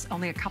pillows.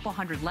 Only a couple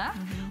hundred left.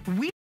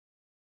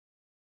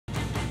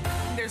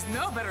 There's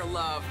no better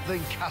love than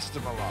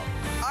customer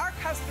love. Our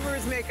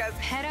customers make us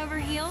head over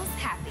heels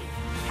happy.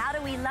 How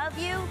do we love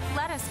you?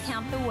 Let us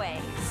count the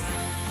ways.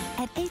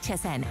 At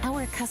HSN,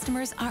 our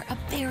customers are a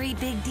very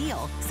big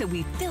deal, so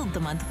we filled the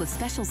month with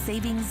special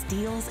savings,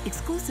 deals,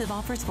 exclusive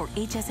offers for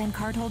HSN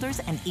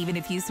cardholders, and even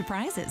a few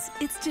surprises.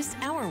 It's just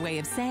our way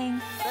of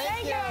saying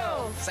thank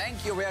you.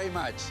 Thank you very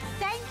much.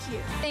 Thank you.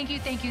 Thank you,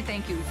 thank you,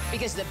 thank you.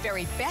 Because the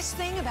very best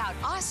thing about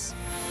us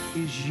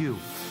is you.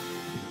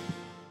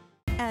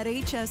 At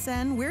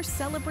HSN, we're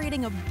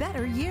celebrating a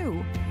better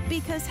you,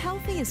 because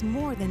healthy is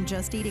more than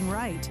just eating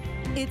right.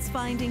 It's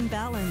finding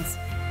balance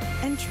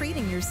and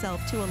treating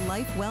yourself to a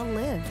life well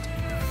lived.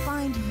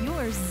 Find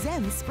your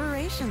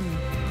Zen-spiration.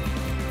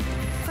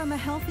 From a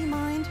healthy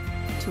mind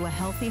to a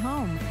healthy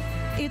home,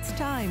 it's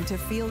time to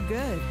feel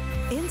good,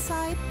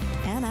 inside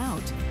and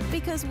out,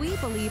 because we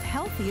believe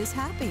healthy is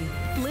happy.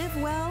 Live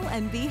well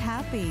and be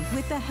happy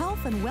with the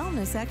health and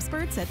wellness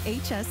experts at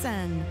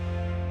HSN.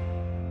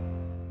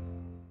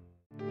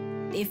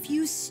 If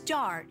you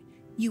start,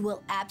 you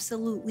will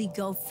absolutely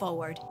go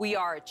forward. We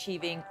are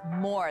achieving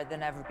more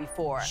than ever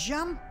before.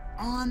 Jump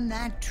on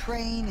that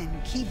train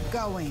and keep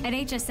going. At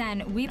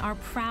HSN, we are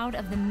proud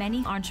of the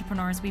many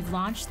entrepreneurs we've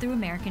launched through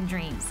American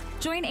Dreams.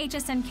 Join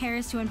HSN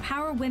Cares to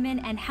empower women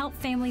and help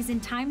families in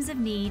times of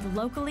need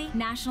locally,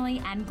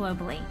 nationally, and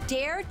globally.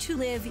 Dare to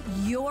live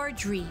your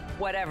dream.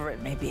 Whatever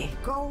it may be.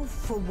 Go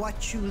for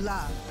what you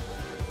love.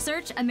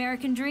 Search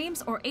American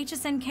Dreams or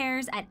HSN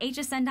Cares at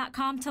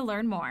hsn.com to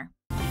learn more.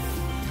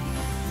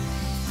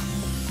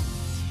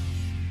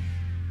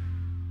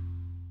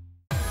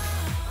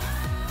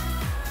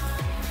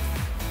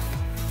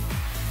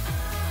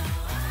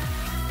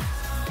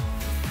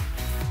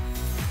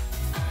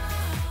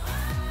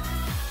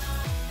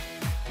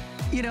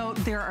 You know,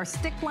 there are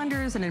stick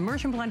blenders and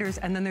immersion blenders,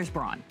 and then there's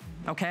Braun.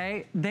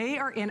 Okay? They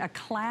are in a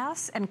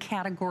class and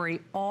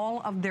category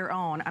all of their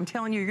own. I'm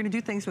telling you, you're gonna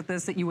do things with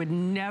this that you would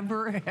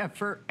never,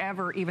 ever,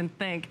 ever even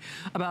think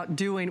about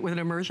doing with an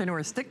immersion or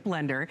a stick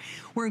blender.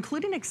 We're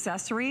including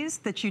accessories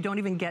that you don't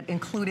even get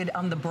included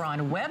on the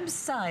Braun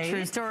website.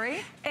 True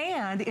story.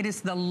 And it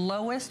is the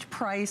lowest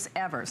price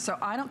ever. So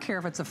I don't care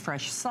if it's a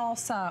fresh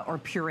salsa or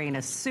pureeing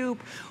a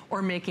soup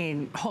or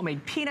making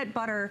homemade peanut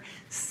butter,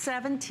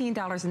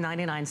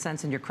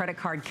 $17.99 in your credit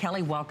card.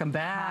 Kelly, welcome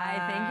back.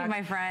 Hi, thank you,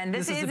 my friend.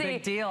 This is a big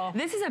deal.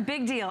 This is a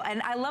big deal,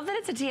 and I love that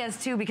it's a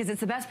TS2 because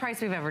it's the best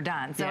price we've ever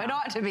done. So it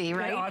ought to be,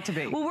 right? It ought to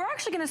be. Well, we're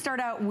actually going to start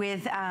out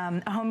with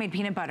homemade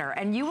peanut butter,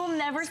 and you will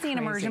never see an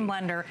immersion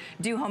blender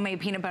do homemade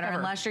peanut butter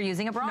unless you're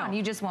using a Braun. No.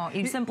 You just won't.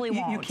 You simply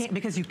won't. You can't,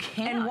 because you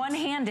can't. And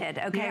one-handed.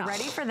 Okay,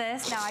 ready for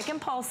this? Now I can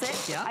pulse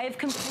it. Yeah. I have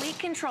complete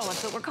control.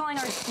 It's what we're calling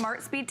our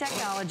smart speed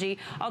technology.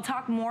 I'll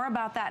talk more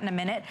about that in a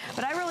minute,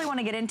 but I really want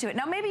to get into it.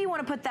 Now maybe you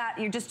want to put that,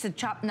 you're just to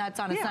chop nuts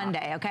on a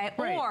Sunday, okay?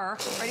 Right. Or,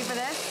 ready for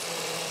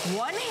this?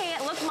 One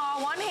hand, look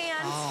Ma, one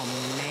hand. Oh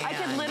man. I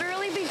could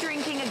literally be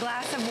drinking a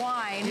glass of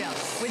wine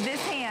with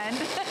this hand.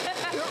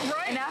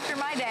 Right. And after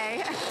my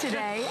day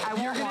today, I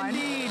want one.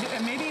 You're gonna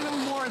need maybe even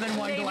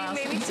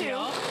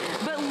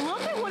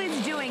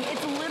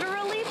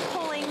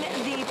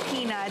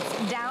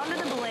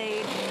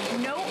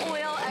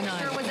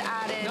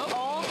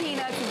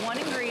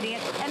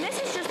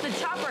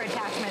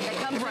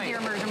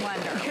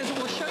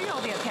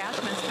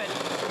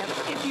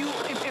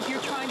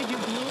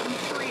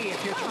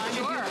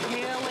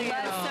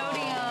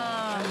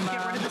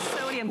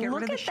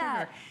of the sugar.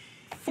 That.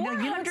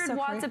 400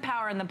 watts of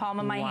power in the palm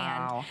of my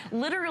hand.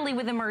 Literally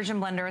with immersion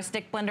blender, a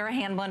stick blender, a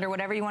hand blender,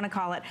 whatever you want to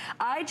call it.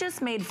 I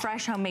just made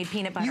fresh homemade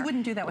peanut butter. You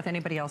wouldn't do that with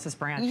anybody else's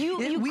brand.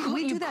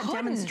 We do that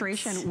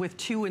demonstration with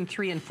 $200 and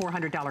 $300 and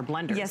 $400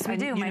 blenders. Yes, we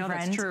do, my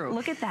friend. That's true.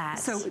 Look at that.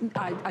 So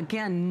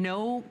again,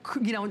 no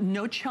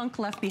chunk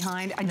left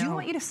behind. I do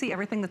want you to see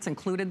everything that's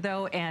included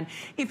though. And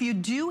if you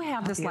do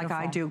have this like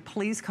I do,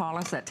 please call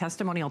us. That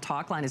testimonial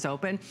talk line is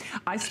open.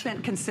 I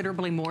spent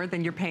considerably more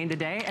than you're paying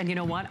today. And you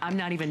know what? I'm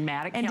not even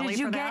mad at Kelly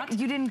for that.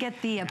 You didn't get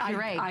the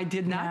puree. I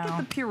did not get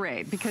the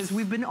puree because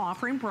we've been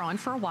offering Braun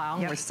for a while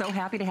and we're so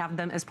happy to have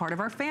them as part of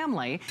our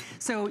family.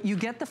 So you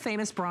get the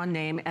famous Braun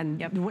name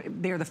and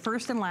they're the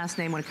first and last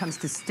name when it comes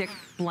to stick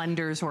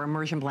blenders or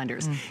immersion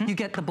blenders. You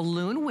get the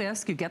balloon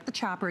whisk, you get the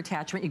chopper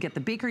attachment, you get the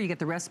beaker, you get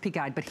the recipe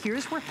guide. But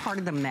here's where part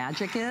of the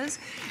magic is.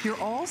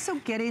 You're also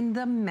getting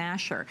the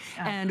masher.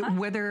 And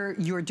whether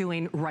you're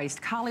doing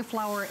riced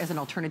cauliflower as an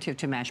alternative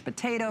to mashed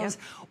potatoes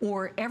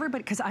or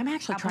everybody, because I'm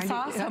actually trying to...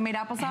 Homemade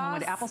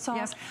applesauce? Applesauce.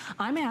 Yep.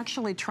 I'm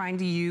actually trying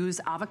to use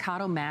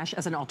avocado mash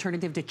as an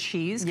alternative to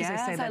cheese because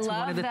I say that's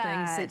one of the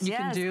things that you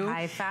can do.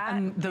 High fat.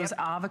 And those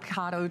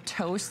avocado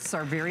toasts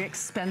are very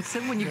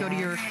expensive when you go to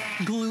your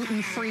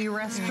gluten-free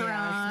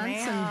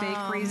restaurants and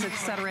bakeries, et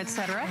cetera, et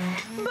cetera.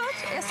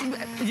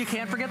 But you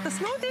can't forget the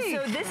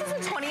smoothie. So this is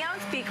a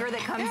 20-ounce beaker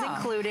that comes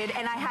included,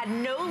 and I had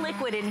no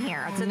liquid in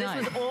here. So this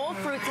was all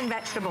fruits and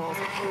vegetables.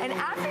 And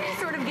after you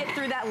sort of get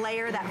through that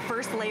layer, that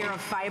first layer of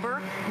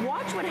fiber,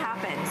 watch what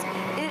happens.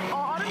 It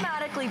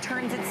automatically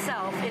turns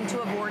itself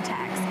into a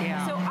vortex.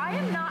 So I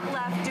am not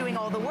left doing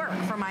all the work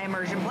for my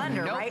immersion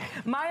blender, right?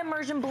 My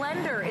immersion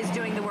blender is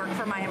doing the work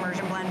for my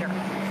immersion blender.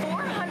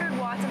 400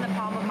 watts in the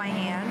palm of my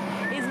hand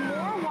is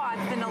more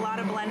watts than a lot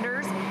of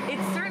blenders.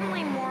 It's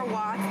certainly more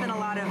watts than a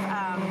lot of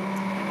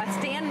a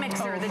stand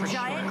mixer, the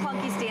giant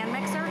clunky stand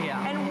mixer.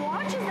 And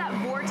watch as that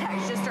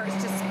vortex just starts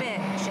to spin,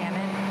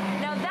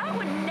 Shannon. Now that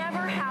would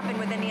never happen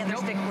with any other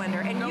stick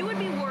blender, and you would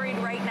be worried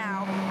right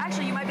now.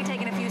 Actually, you might be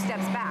taking a few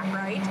steps back,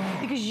 right?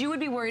 Because you would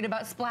be worried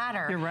about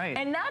splatter. You're right.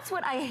 And that's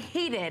what I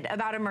hated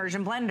about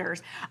immersion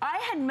blenders. I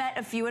had met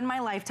a few in my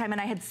lifetime and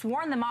I had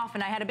sworn them off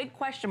and I had a big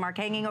question mark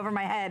hanging over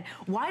my head.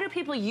 Why do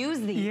people use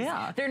these?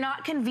 They're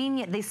not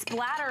convenient. They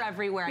splatter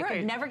everywhere. I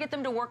could never get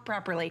them to work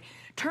properly.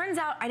 Turns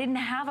out I didn't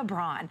have a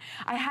Braun.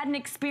 I hadn't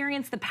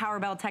experienced the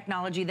PowerBell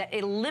technology that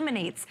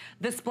eliminates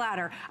the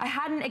splatter. I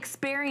hadn't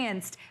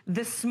experienced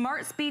the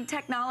Smart Speed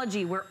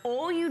technology where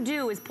all you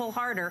do is pull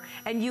harder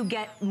and you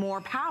get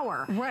more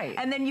power.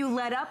 And then you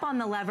let up on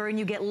the lever and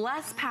you get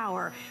less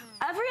power.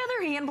 Every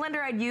other hand blender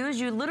I'd use,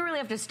 you literally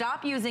have to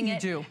stop using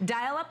it,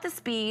 dial up the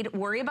speed,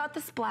 worry about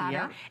the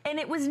splatter, and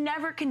it was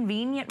never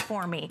convenient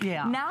for me.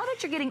 Now that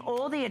you're getting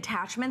all the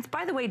attachments,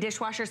 by the way,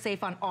 dishwasher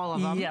safe on all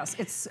of them. Yes,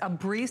 it's a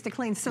breeze to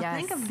clean. So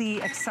think of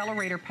the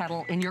accelerator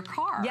pedal in your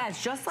car.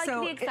 Yes, just like the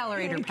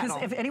accelerator pedal.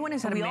 Because if anyone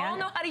has had we all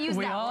know how to use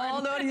that one. We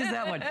all know how to use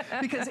that one.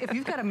 Because if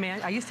you've got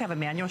I used to have a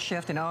manual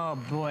shift, and oh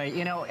boy,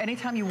 you know,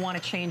 anytime you want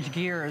to change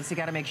gears, you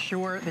got to make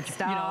sure that you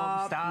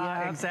stop.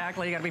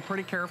 Exactly, you got to be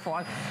pretty careful.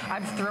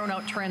 I've thrown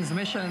out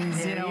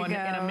transmissions, you know, in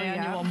a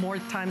manual more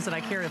times than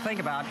I care to think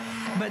about.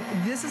 But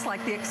this is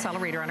like the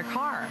accelerator on a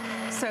car.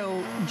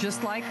 So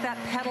just like that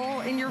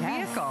pedal in your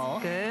vehicle,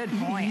 good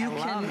point. You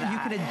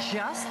can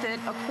adjust it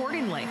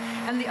accordingly.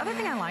 And the other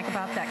thing I like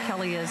about that,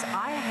 Kelly, is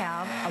I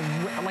have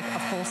a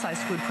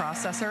full-size food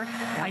processor.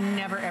 I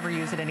never ever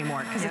use it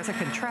anymore because it's a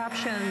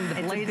contraption.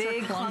 The blades a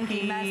big are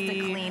clunky mess to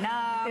clean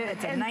up.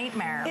 It's a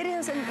nightmare. It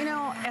is, and you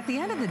know, at the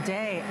end of the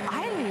day,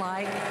 I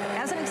like,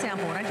 as an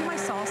example, when I do my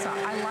salsa,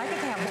 I like it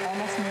to have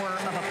almost more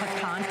of a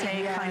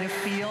picante kind of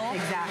feel.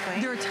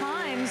 Exactly. There are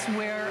times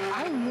where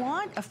I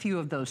want a few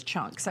of those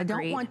chunks. I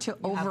don't want to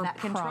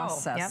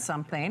over-process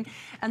something.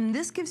 And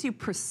this gives you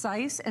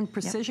precise and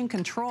precision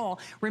control.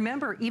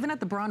 Remember, even at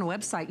the Braun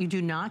website, you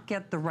do not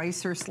get the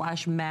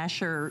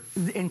ricer/masher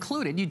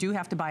included. You do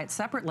have to buy it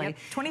separately.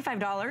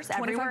 $25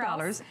 everywhere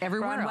else.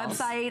 Everywhere else.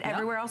 Website,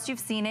 everywhere else you've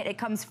seen it. It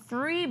comes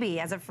freebie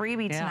as a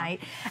freebie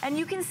tonight. And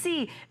you can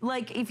see,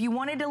 like, if you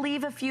wanted to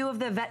leave a few of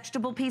the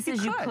vegetable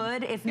pieces, you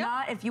could. If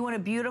not, if you want a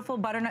beautiful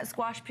butternut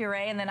squash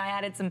puree, and then I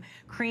added some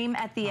cream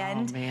at the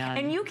end.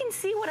 And you can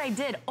see what I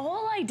did.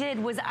 All I did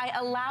was I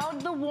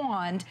allowed the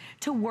wand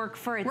to work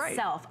for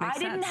itself. I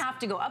didn't have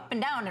to go up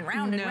and down and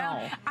round and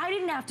round. I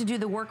didn't have to do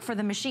the work for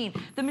the machine.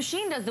 The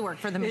machine does the work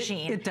for the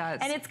machine. It does.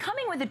 And it's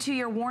coming with a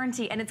 2-year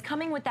warranty, and it's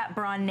coming with that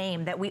Braun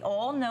name that we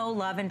all know,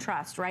 love, and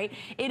trust, right?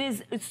 It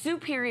is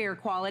superior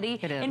quality.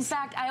 It is. In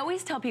fact, I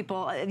always tell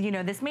people, you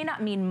know, this may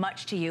not mean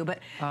much to you, but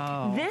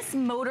this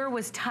motor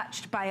was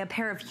touched by a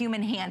pair of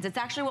human hands. It's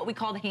actually what we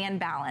call hand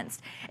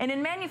balanced. And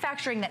in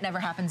manufacturing, that never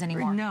happens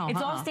anymore. No,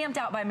 it's all stamped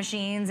out by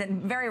machines,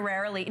 and very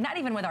rarely, not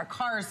even with our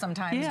cars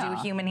sometimes, do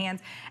human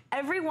hands.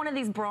 Every one of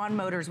these Braun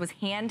motors was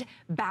hand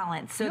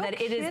balanced so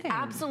that it is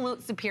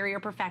absolute superior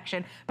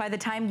perfection by the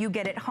time you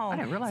get it home. I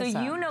didn't realize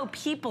you know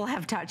people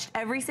have touched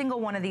every single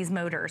one of these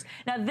motors.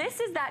 Now this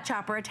is that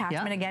chopper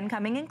attachment, again,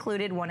 coming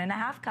included,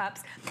 1.5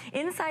 cups.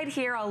 Inside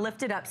here, I'll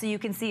lift it up so you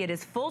can see it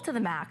is full to the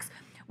max.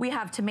 We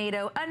have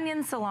tomato,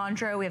 onion,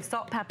 cilantro, we have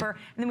salt, pepper,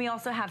 and then we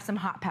also have some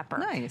hot pepper.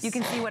 Nice. You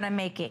can see what I'm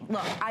making.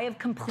 Look, I have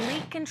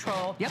complete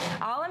control. Yep.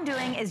 All I'm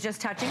doing is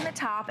just touching the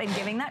top and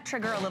giving that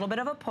trigger a little bit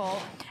of a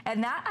pull.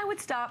 And that I would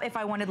stop if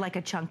I wanted like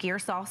a chunkier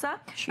salsa.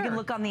 Sure. You can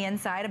look on the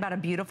inside about a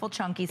beautiful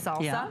chunky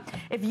salsa. Yeah.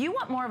 If you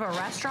want more of a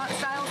restaurant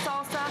style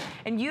salsa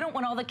and you don't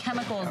want all the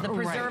chemicals, the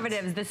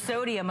preservatives, the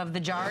sodium of the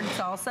jarred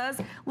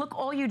salsas, look,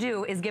 all you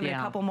do is give it a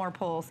couple more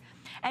pulls.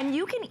 And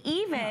you can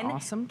even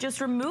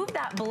just remove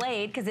that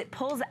blade because it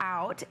pulls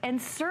out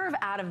and serve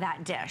out of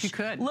that dish. You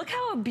could. Look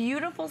how a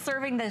beautiful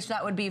serving dish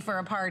that would be for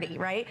a party,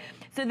 right?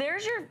 So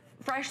there's your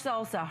fresh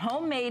salsa,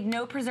 homemade,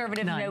 no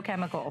preservatives, no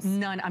chemicals.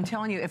 None. I'm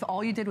telling you, if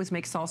all you did was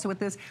make salsa with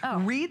this,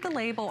 read the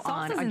label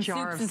on a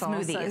jar of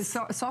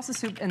salsa. Salsa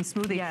soup and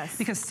smoothie. Yes.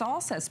 Because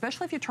salsa,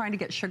 especially if you're trying to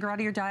get sugar out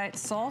of your diet,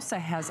 salsa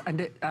has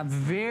a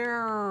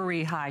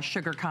very high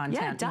sugar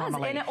content. Yeah, it does.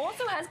 Normally. And it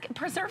also has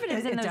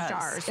preservatives in those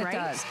jars, right? It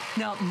does.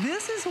 Now,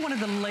 this is one of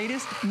the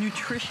latest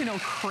nutritional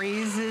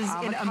crazes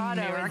in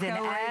America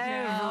right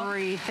now.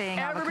 Everything.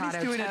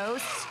 Everybody's doing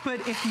toast, it.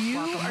 But if you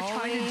are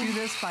trying to do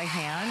this by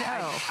hand,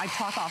 I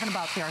talk often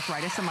about the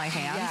arthritis in my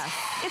hands.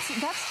 Yes.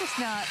 That's just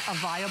not a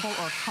viable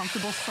or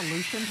comfortable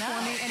solution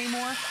for me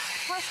anymore.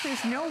 Plus,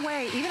 there's no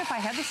way, even if I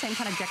had the same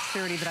kind of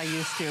dexterity that I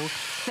used to,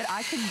 that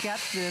I could get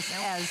this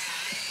as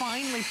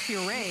finely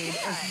pureed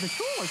as the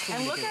tool is going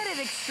And to look do. at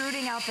it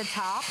extruding out the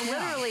top.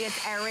 Literally,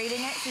 it's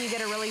aerating it so you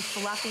get a really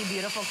fluffy,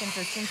 beautiful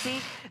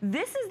consistency.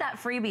 This is that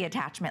freebie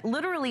attachment.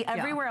 Literally,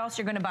 everywhere else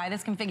you're going to buy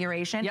this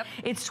configuration,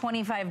 it's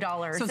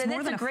 $25. So it's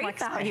more than a great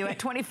value at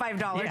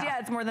 $25. Yeah,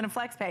 it's more than a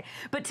flex pay.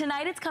 But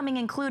tonight, it's coming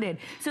included.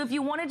 So if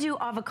you want to do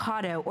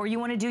avocado or you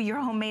want to do your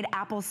homemade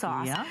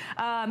applesauce,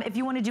 if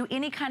you want to do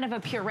any kind of a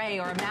puree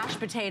or a mashed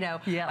potato,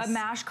 a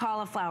mashed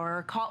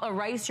cauliflower, or a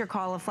rice your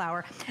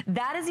cauliflower,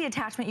 that is the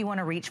attachment you want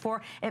to reach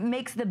for. It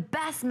makes the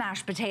best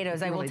mashed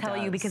potatoes, I will tell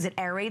you, because it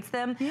aerates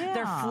them.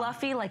 They're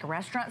fluffy, like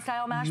restaurant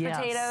style mashed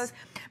potatoes.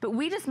 But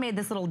we just made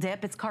this little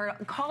dip. It's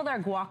called our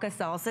guaca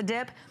salsa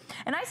dip.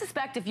 And I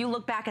suspect if you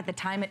look back at the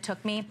time it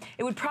took me,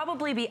 it would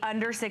probably be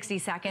under 60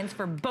 seconds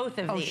for both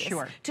of these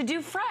to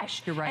do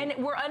fresh. You're right.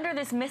 And we're under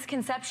this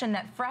misconception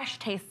that fresh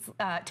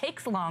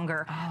takes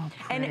longer.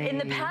 And in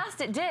the past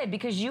it did,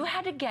 because you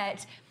had to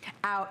get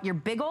out your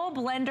big old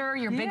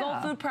blender, your big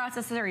old food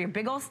processor, your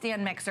big old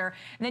stand mixer,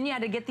 and then you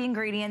had to get the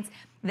ingredients.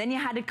 Then you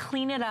had to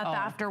clean it up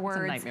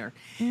afterwards. It's a nightmare.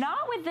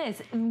 Not with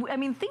this. I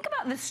mean, think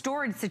about the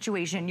storage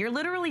situation. You're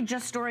literally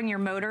just storing your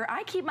motor.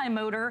 I keep my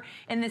motor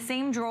in the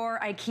same drawer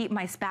I keep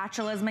my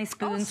spatulas, my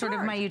spoons, sort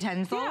of my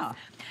utensils.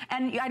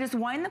 And I just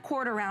wind the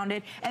cord around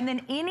it. And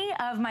then any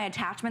of my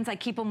attachments, I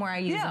keep them where I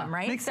use them,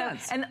 right? Makes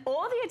sense. And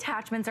all the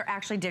attachments are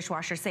actually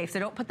dishwasher safe.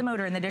 So don't put the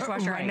motor in the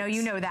dishwasher. I know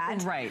you know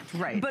that.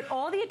 Right. But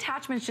all the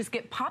attachments just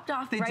get popped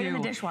off in the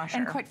dishwasher.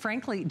 And quite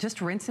frankly,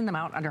 just rinsing them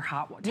out under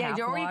hot water. Yeah,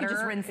 or you could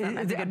just rinse them.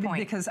 That's a good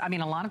point. Because, I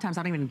mean, a lot of times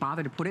I don't even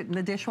bother to put it in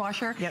the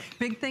dishwasher.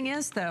 Big thing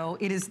is, though,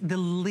 it is the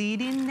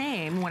leading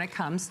name when it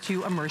comes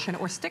to immersion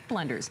or stick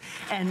blenders.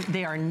 And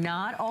they are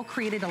not all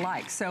created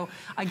alike. So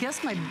I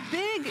guess my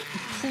big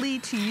plea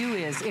to you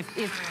is,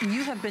 if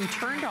you have been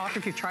turned off,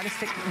 if you've tried a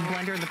stick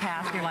blender in the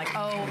past and you're like,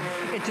 oh,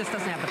 it just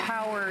doesn't have the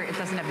power, it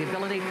doesn't have the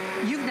ability,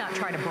 you've not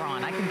tried a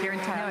Braun. I can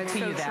guarantee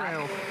you that.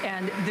 True.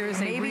 And there's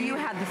maybe you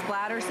had the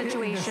splatter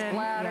situation. The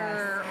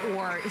splatter,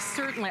 or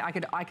certainly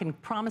I can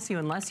promise you,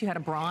 unless you had a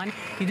Braun,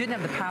 you didn't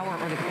have the power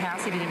or the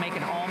capacity to make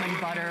an almond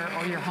butter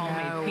or your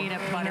homemade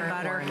peanut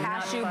butter,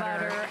 cashew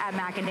butter,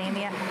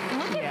 macadamia.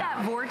 Look at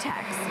that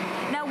vortex.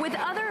 Now, with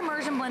other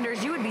immersion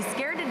blenders, you would be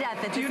scared to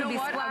death that this would be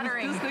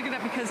splattering. I was just thinking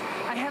that because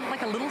I had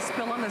like a little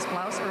spill on this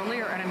blouse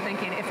earlier, and I'm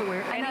thinking if it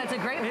were I know, it's a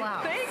great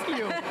blouse. Thank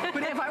you.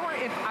 But if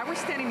I were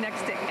standing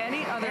next to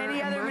any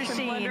other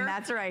machine, blender,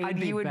 that's right. I'd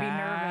you would be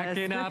nervous.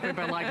 Backing up and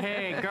be like,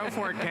 hey, go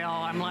for it, Kel.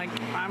 I'm like,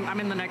 I'm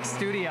in the next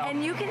studio.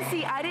 And you can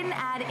see I didn't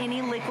add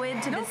any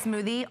liquid to the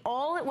smoothie.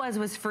 All it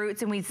was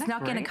fruits, and we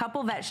snuck in a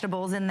couple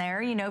vegetables in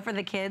there, you know, for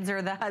the kids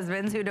or the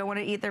husbands who don't want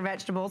to eat their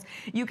vegetables.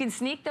 You can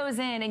sneak those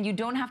in, and you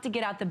don't have to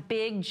get out the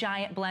big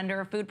giant blender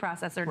or food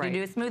processor to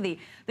do a smoothie.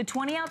 The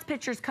 20-ounce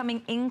pitcher is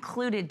coming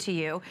included to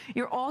you.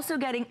 You're also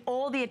getting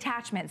all the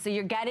attachments. So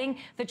you're getting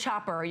the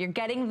chopper, you're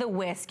getting the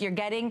whisk, you're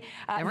getting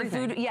the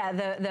food,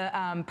 the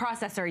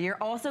processor. You're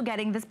also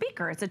getting this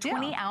beaker. It's a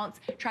 20-ounce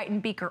Triton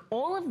beaker.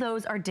 All of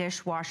those are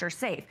dishwasher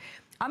safe.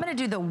 I'm gonna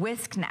do the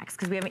whisk next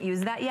because we haven't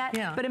used that yet.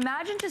 But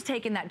imagine just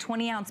taking that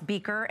 20-ounce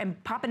beaker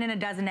and popping in a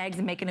dozen eggs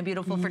and making a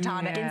beautiful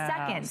frittata in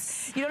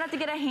seconds. You don't have to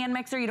get a hand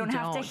mixer. You don't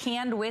have to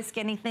hand whisk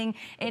anything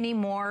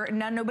anymore.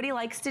 Nobody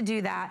likes to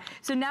do that.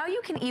 So now you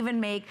can even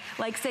make,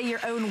 like, say, your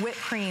own whipped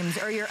creams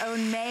or your own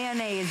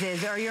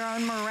mayonnaises or your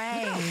own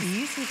meringues. Look how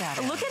easy that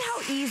is. Look at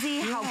how easy,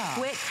 how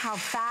quick, how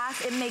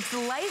fast. It makes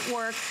light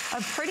work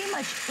of pretty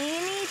much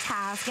any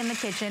task in the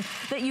kitchen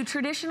that you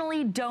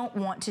traditionally don't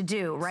want to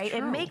do, right?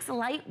 It makes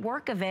light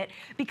work of it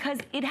because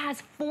it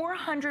has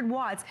 400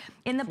 watts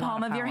in the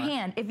palm of your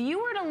hand. If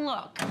you were to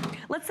look,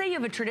 let's say you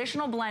have a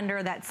traditional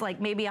blender that's like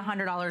maybe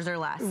 $100 or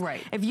less.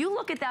 Right. If you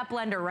look at that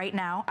blender right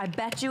now, I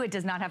bet you it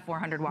does not have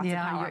 400 watts of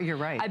power. You're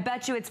right. I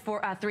bet you it's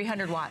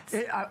 300 watts.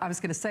 I was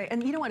going to say,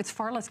 and you know what? It's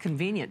far less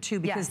convenient too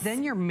because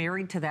then you're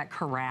married to that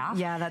carafe.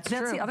 Yeah, that's true.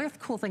 That's the other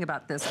cool thing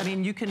about this. I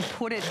mean, you can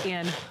put it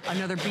in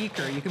another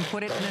beaker. You can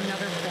put it in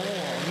another bowl.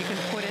 You can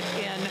put it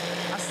in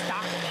a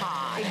stock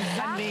pot.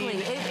 Exactly. I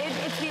mean,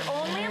 it's the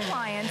only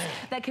appliance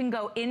that can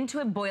go into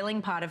a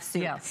boiling pot of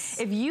soup. Yes.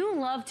 If you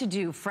love to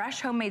do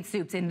fresh homemade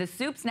soups, and the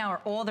soups now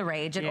are all the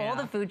rage, and all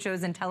the food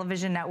shows and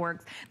television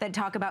networks that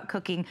talk about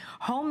cooking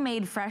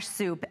homemade fresh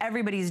soup,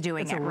 everybody's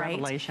doing it, right?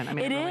 It's a revelation. I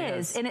mean, it really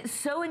is, and it's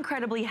so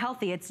incredibly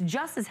healthy. It's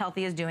just as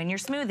healthy as doing your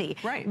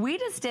smoothie. Right. We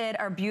just did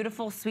our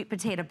beautiful sweet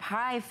potato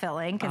pie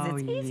filling because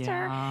it's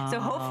Easter. So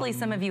hopefully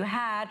some of you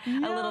had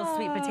a little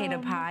sweet potato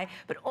pie.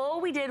 But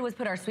all we did was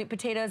put our sweet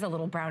potatoes, a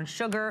little brown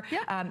sugar,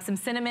 some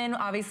cinnamon.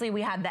 Obviously,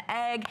 we had the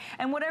egg,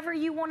 and whatever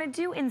you want to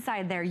do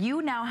inside there,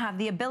 you now have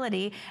the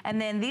ability. And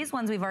then these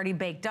ones we've already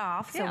baked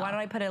off. So why don't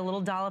I put a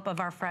little dollop of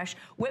our fresh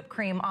whipped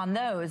cream on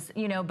those?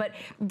 You know, but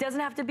it doesn't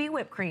have to be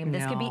whipped cream.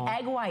 This could be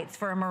egg whites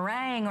for a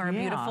meringue or a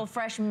beautiful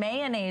fresh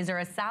mayonnaise or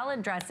a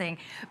salad dressing.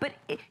 But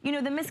you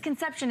know, the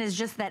misconception is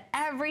just that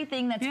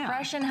everything that's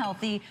fresh and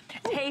healthy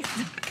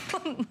tastes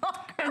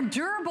and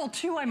durable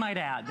too, I might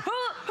add.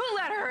 Who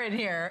let her in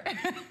here?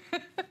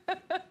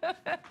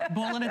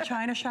 Bull in a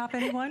china shop,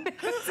 anyone?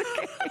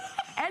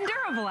 And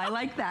durable, I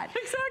like that.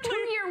 Exactly.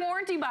 2-year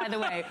warranty, by the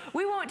way.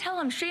 We won't tell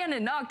them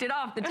Shannon knocked it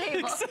off the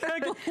table.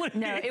 Exactly.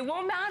 No, it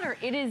won't matter.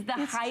 It is the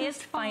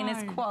highest,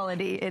 finest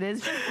quality. It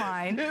is just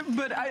fine.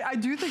 But I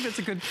do think that's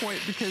a good point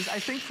because I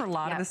think for a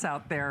lot of us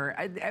out there,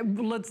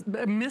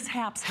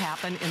 mishaps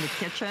happen in the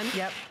kitchen.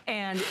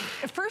 And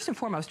first and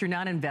foremost, you're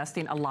not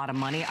investing a lot of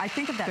money. I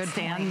think of that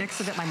stand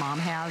mixer that my mom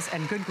has,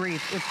 and good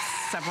grief,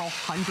 it's several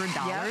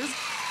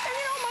 $100s.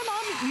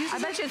 I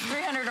bet you it's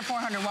 300 or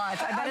 400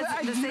 watts. I bet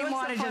it's the same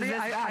wattage as this.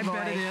 I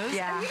bet it is.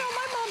 Yeah. And you know,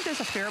 my mom does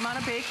a fair amount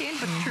of baking,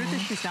 but the truth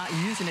is she's not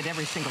using it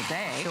every single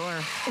day. Sure.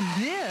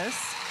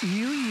 This,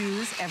 you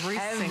use every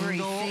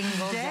single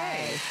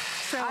day.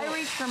 So I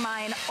reach for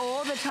mine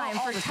all the time.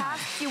 For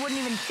tasks you wouldn't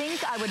even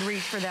think I would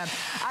reach for them.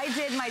 I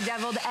did my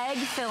deviled egg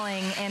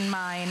filling in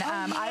mine.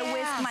 I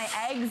whisked my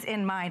eggs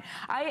in mine.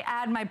 I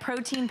add my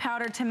protein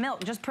powder to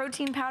milk, just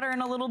protein powder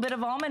and a little bit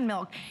of almond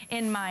milk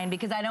in mine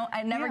because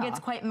it never gets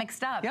quite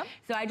mixed up.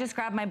 So I just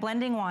grab my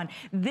blending wand.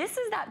 This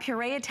is that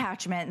puree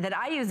attachment that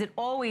I use it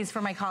always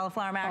for my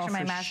cauliflower mash and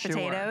my mashed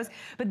potatoes.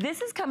 But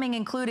this is coming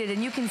included,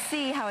 and you can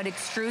see how it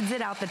extrudes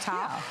it out the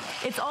top.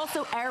 It's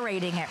also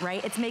aerating it,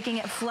 right? It's making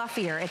it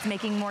fluffier. It's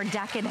making more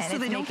decadent. So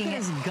they don't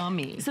taste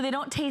gummy. So they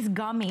don't taste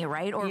gummy,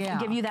 right? Or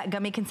give you that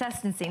gummy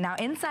consistency. Now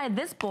inside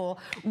this bowl,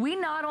 we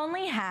not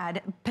only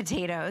had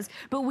potatoes,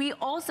 but we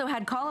also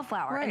had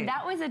cauliflower. And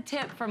that was a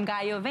tip from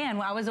Guy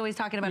Yovan. I was always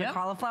talking about a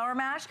cauliflower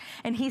mash,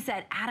 and he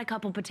said, add a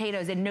couple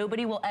potatoes and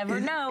nobody will ever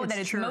know that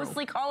it's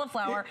mostly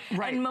cauliflower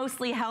and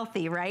mostly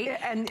healthy, right?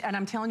 And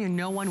I'm telling you,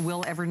 no one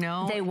will ever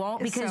know. They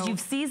won't, because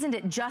you've seasoned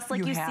it just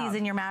like you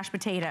season your mashed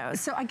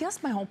potatoes. So I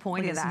guess my whole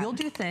point is you'll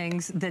do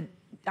things that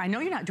I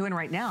know you're not doing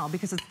right now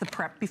because it's the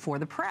prep before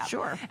the prep.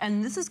 Sure.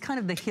 And this is kind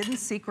of the hidden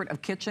secret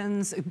of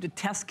kitchens,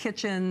 test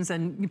kitchens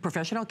and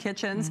professional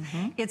kitchens.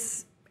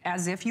 It's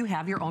as if you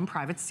have your own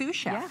private sous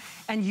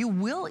chef. And you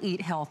will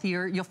eat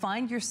healthier. You'll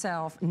find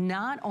yourself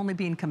not only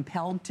being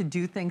compelled to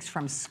do things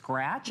from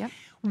scratch,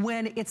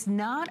 when it's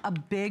not a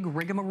big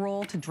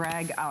rigmarole to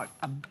drag out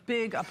a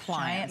big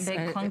appliance.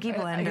 Giant, big, clunky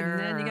blender. And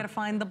then you got to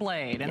find the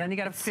blade. And then you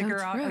got to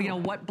figure out, you know,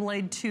 what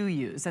blade to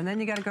use. And then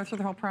you got to go through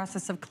the whole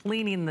process of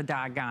cleaning the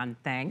doggone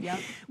thing.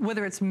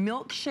 Whether it's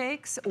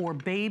milkshakes or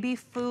baby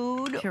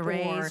food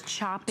purees, or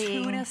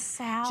chopping, tuna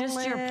salad.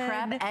 Just your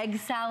prep, egg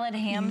salad,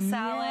 ham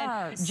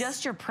salad.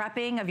 Just your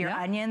prepping of your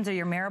onions or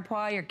your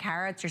mirepoix, your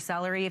carrots, your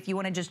celery, if you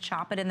want to just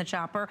chop it in the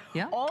chopper.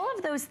 All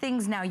of those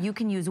things now you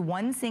can use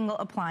one single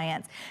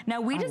appliance. Now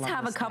we just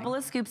have a couple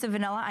of scoops of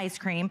vanilla ice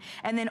cream,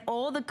 and then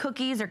all the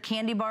cookies or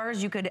candy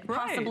bars you could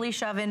possibly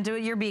shove into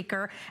your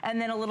beaker, and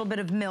then a little bit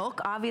of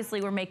milk.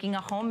 Obviously, we're making a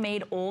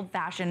homemade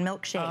old-fashioned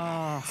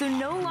milkshake. So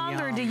no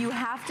longer do you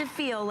have to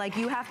feel like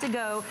you have to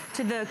go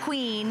to the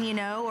Queen, you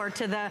know, or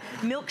to the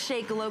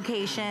milkshake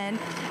location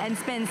and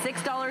spend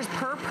 $6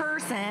 per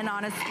person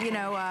on a, you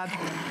know, a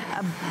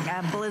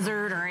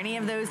Blizzard or any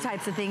of those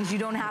types of things. You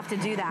don't have to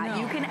do that.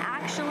 You can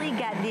actually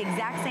get the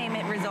exact same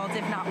results,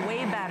 if not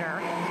way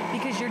better,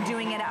 because you're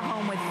doing it at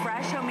home with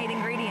fresh homemade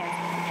ingredients.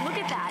 Look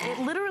at that.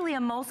 It literally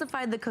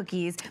emulsified the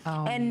cookies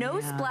and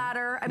no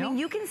splatter. I mean,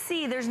 you can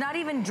see there's not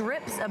even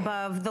drips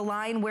above the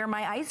line where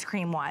my ice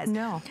cream was.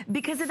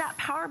 Because of that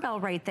Power Bell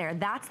right there.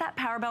 That's that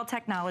Power Bell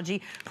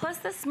technology, plus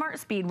the Smart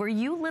Speed, where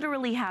you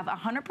literally have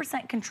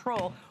 100%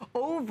 control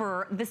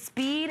over the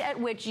speed at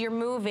which you're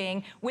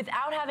moving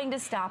without having to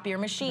stop your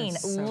machine.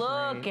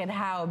 Look at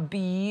how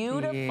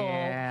beautiful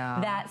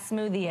that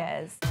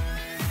smoothie is.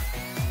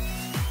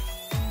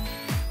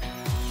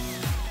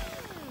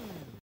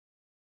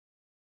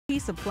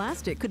 piece of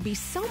plastic could be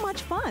so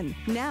much fun.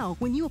 Now,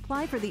 when you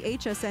apply for the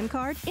HSN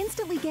card,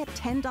 instantly get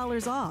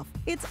 $10 off.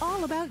 It's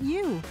all about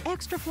you.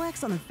 Extra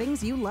flex on the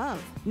things you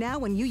love. Now,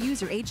 when you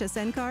use your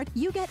HSN card,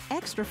 you get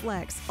extra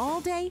flex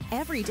all day,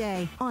 every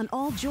day on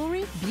all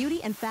jewelry,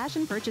 beauty, and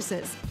fashion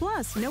purchases.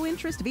 Plus, no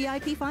interest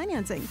VIP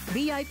financing,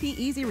 VIP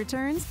easy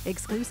returns,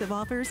 exclusive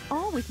offers,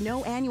 all with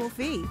no annual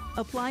fee.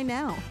 Apply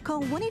now.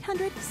 Call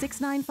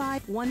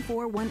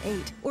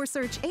 1-800-695-1418 or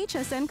search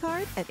HSN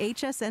card at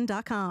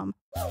hsn.com.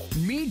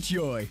 Meet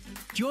Joy.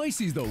 Joy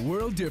sees the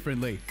world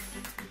differently.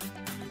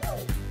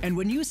 And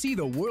when you see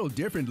the world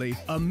differently,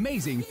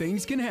 amazing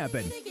things can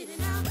happen.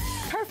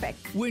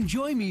 Perfect. When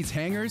Joy meets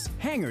hangers,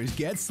 hangers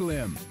get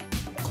slim.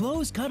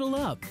 Clothes cuddle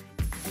up.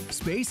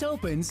 Space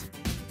opens.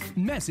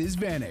 Messes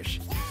vanish.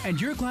 And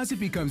your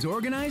closet becomes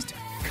organized,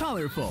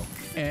 colorful,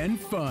 and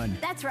fun.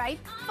 That's right,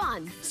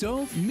 fun.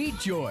 So meet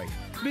Joy.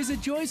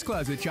 Visit Joy's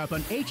Closet Shop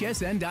on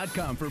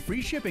hsn.com for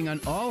free shipping on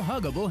all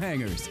huggable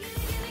hangers.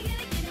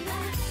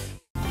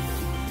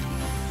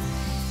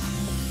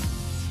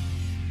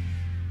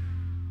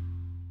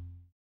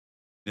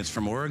 It's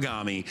from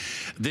Origami.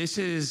 This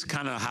is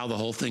kind of how the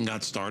whole thing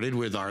got started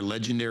with our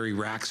legendary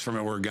racks from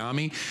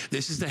Origami.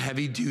 This is the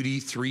heavy-duty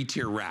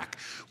 3-tier rack.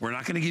 We're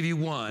not going to give you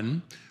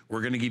one.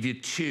 We're going to give you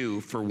two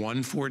for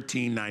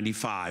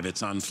 $114.95.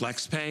 It's on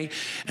FlexPay.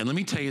 And let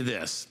me tell you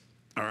this,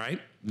 all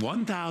right?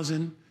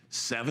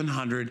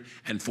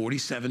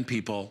 1,747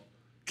 people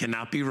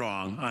cannot be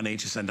wrong on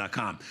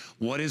hsn.com.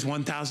 What is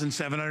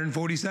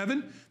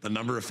 1,747? The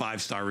number of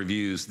 5-star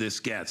reviews this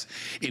gets.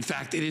 In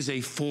fact, it is a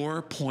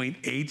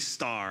 4.8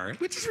 star,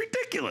 which is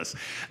ridiculous.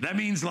 That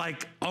means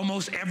like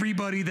almost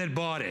everybody that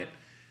bought it,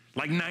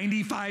 like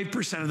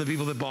 95% of the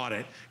people that bought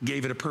it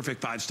gave it a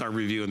perfect 5-star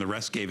review and the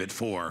rest gave it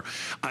 4.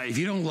 If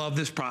you don't love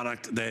this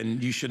product,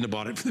 then you shouldn't have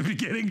bought it from the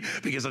beginning,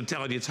 because I'm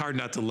telling you, it's hard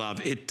not to love.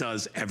 It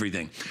does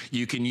everything.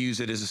 You can use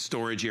it as a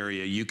storage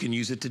area. You can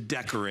use it to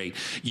decorate.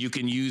 You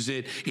can use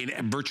it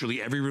in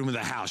virtually every room of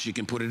the house. You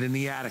can put it in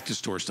the attic to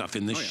store stuff,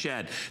 in the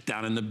shed,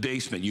 down in the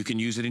basement. You can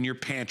use it in your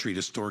pantry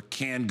to store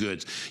canned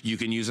goods. You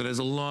can use it as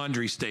a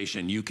laundry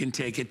station. You can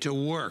take it to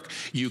work.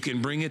 You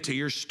can bring it to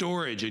your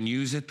storage and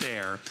use it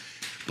there.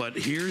 But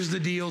here's the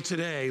deal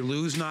today.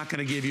 Lou's not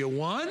going to give you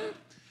one.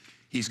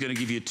 He's going to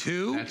give you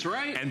two. That's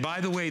right. And by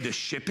the way, the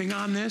shipping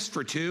on this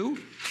for two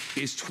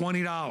is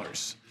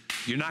 $20.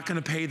 You're not going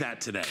to pay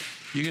that today.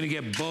 You're going to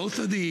get both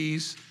of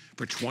these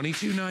for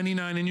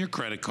 $22.99 in your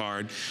credit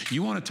card.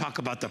 You want to talk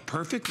about the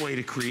perfect way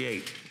to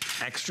create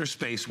extra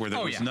space where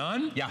there was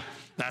none? Yeah.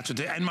 That's what,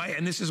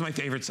 and this is my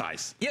favorite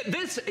size. Yeah,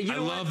 this, I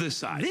love this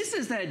size. This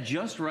is that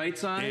just right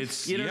size.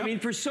 It's, you know what I mean?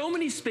 For so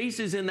many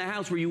spaces in the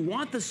house where you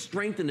want the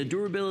strength and the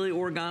durability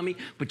Origami,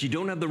 but you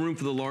don't have the room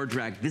for the large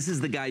rack, this is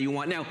the guy you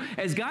want. Now,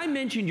 as Guy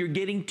mentioned, you're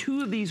getting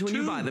two of these when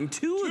you buy them.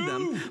 Two of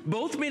them,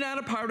 both made out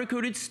of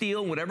powder-coated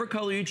steel, whatever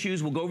color you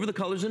choose. We'll go over the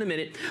colors in a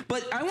minute.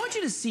 But I want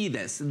you to see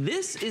this.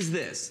 This is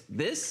this.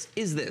 This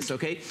is this,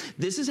 okay?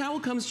 This is how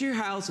it comes to your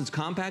house. It's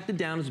compacted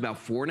down. It's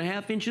about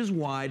 4.5 inches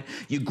wide.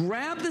 You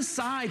grab the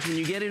sides when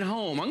you get it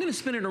home. I'm going to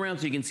spin it around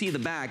so you can see the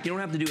back. You don't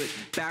have to do it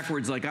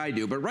backwards like I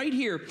do. But right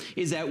here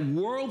is that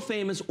world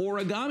famous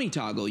Origami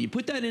toggle. You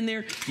put that in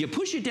there, you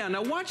push it down.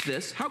 Now watch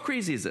this. How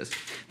crazy is this?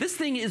 This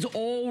thing is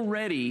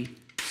already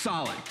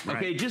solid,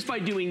 okay, just by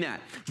doing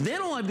that.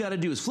 Then all I've got to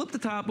do is flip the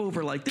top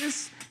over like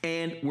this,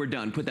 and we're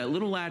done. Put that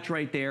little latch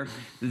right there.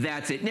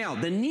 That's it. Now,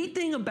 the neat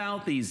thing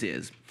about these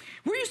is,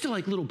 we're used to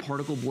like little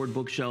particle board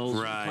bookshelves,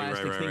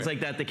 plastic, things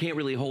like that can't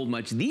really hold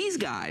much. These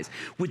guys,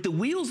 with the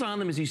wheels on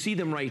them, as you see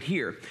them right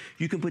here,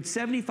 you can put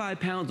 75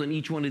 pounds on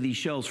each one of these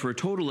shelves for a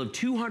total of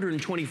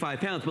 225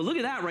 pounds. But look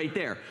at that right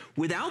there.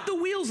 Without the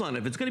wheels on it,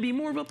 if it's going to be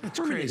more of a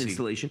permanent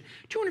installation,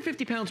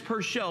 250 pounds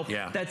per shelf.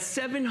 That's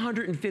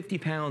 750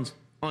 pounds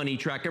on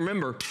each rack. And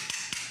remember,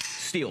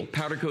 steel,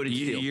 powder-coated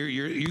steel.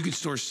 You could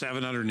store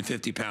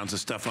 750 pounds of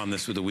stuff on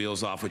this with the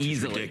wheels off, which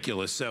is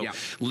ridiculous. So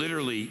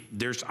literally,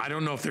 I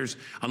don't know if there's,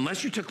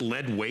 unless you took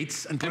lead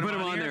weights and put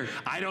them on there,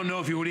 I don't know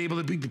if you would be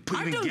able to even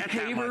get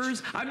that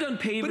much. I've done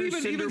pavers,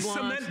 cinder blocks.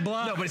 Cement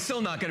block. No, but it's still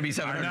not going to be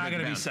 750 Not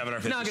going to be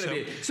 750. It's not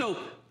going to be. So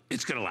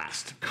it's going to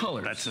last.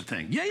 Colors. That's the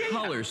thing.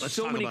 Colors. Let's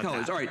so talk many about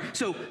colors. that. All right.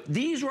 So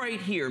these right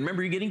here,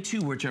 remember you're getting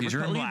two, whichever These are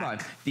color in you buy.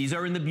 black. These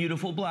are in the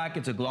beautiful black.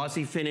 It's a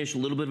glossy finish, a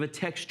little bit of a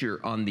texture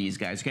on these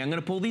guys. Okay, I'm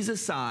going to pull these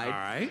aside. All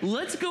right.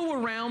 Let's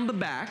go around the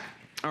back.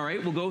 All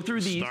right, we'll go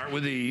through these. Start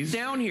with these.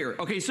 Down here.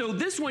 Okay, so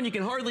this one, you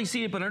can hardly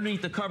see it, but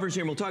underneath the covers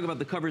here, and we'll talk about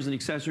the covers and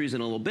accessories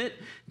in a little bit,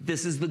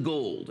 this is the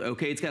gold,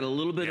 okay? It's got a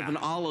little bit of an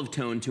olive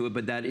tone to it,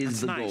 but that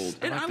is the gold.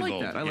 And I like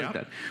that. I like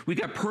that. We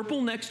got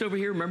purple next over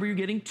here. Remember, you're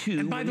getting two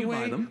and by the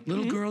way,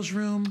 little girl's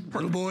room,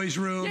 little boy's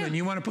room, and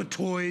you want to put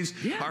toys,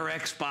 or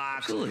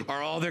Xbox,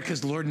 or all there,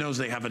 because Lord knows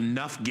they have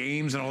enough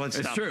games and all that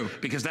stuff. That's true.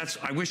 Because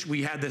I wish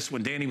we had this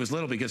when Danny was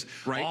little, because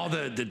all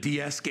the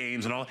DS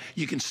games and all,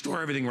 you can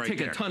store everything right there.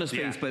 Take a ton of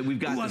space, but we've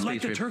got the space. I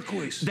like the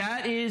turquoise.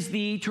 That is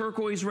the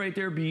turquoise right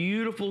there.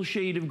 Beautiful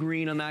shade of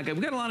green on that guy.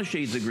 We've got a lot of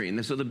shades of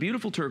green. So the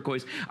beautiful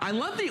turquoise. I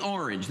love the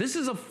orange. This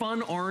is a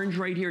fun orange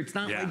right here. It's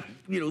not like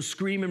you know,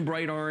 screaming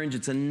bright orange.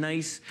 It's a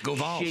nice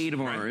shade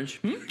of orange.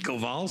 Go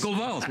Vols. Go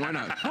Vols. Why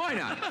not? Why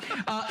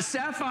not?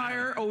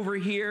 Sapphire over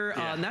here.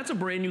 And that's a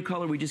brand new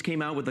color we just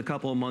came out with a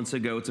couple of months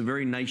ago. It's a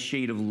very nice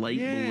shade of light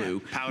blue.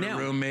 Powder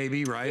room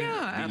maybe, right?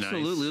 Yeah,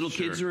 absolutely. Nice. Little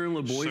kids room,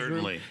 little boys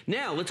Certainly. room.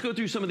 Now, let's go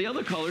through some of the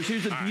other colors.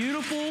 Here's a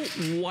beautiful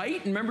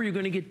white. Remember, you're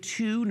going to get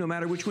two no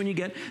matter which one you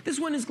get. This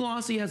one is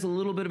glossy, has a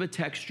little bit of a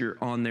texture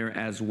on there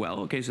as well.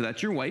 Okay, so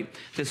that's your white.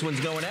 This one's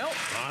going out.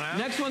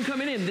 Next one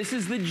coming in. This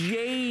is the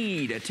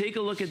jade. Take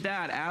a look at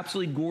that.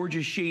 Absolutely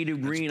gorgeous shade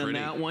of green on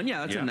that one.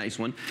 Yeah, that's a nice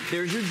one.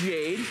 There's your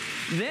jade.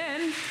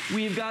 Then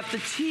we've got the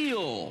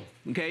teal.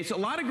 Okay, so a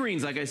lot of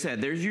greens, like I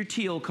said. There's your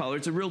teal color.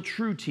 It's a real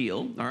true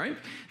teal, all right?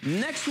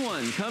 Next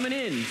one coming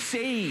in,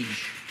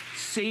 sage.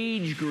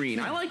 Sage green.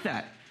 I like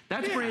that.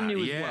 That's brand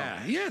new as well.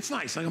 Yeah, it's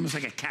nice. Like almost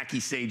like a khaki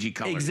sagey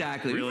color.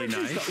 Exactly. Really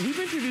nice. We've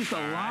introduced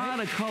a lot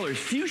of colors.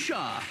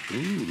 Fuchsia.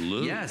 Ooh,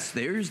 Lou. Yes,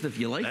 there's the,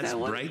 you like that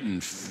one? That's bright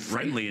and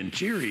friendly and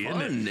cheery,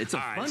 fun. isn't it? It's a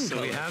fun color.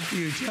 So we have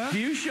fuchsia.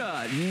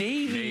 Fuchsia,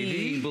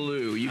 navy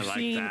blue. You've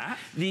seen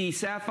the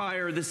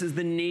sapphire. This is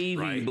the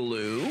navy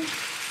blue.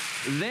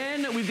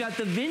 Then we've got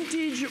the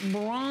vintage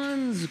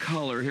bronze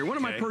color here. One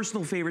of my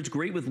personal favorites,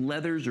 great with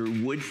leathers or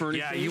wood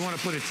furniture. Yeah, you want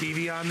to put a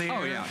TV on there?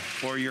 Oh, yeah.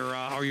 Or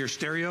your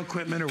stereo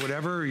equipment or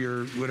whatever,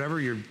 your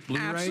Blu-ray.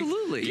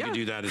 Absolutely, You can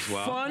do that as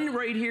well. Fun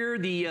right here,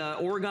 the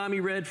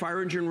origami red,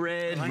 fire engine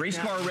red, race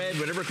car red,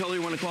 whatever color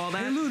you want to call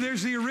that. Hey, Lou,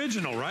 there's the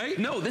original, right?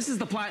 No, this is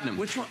the platinum.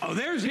 Which one? Oh,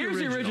 there's the original.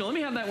 Here's the original. Let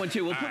me have that one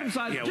too. We'll put them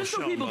side, just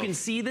so people can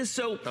see this.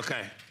 So,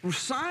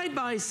 side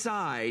by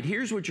side,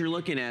 here's what you're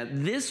looking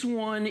at. This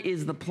one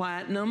is the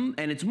platinum,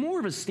 and it's more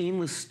of a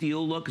stainless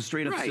steel look, a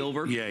straight up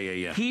silver.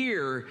 Yeah.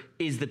 Here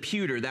is the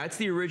pewter. That's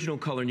the original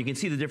color, and you can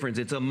see the difference.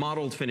 It's a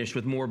mottled finish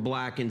with more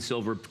black and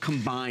silver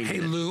combined.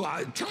 Hey, Lou,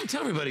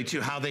 tell everybody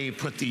too how they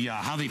put the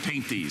how they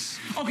paint these.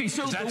 Okay,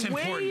 so that's the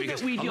important way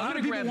because that we do, a lot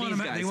of people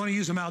want they want to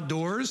use them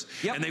outdoors,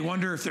 and they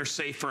wonder if they're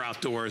safe for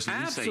outdoors. And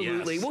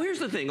absolutely. Well, here's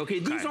the thing. Okay,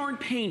 these aren't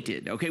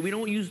painted. Okay, we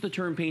don't use the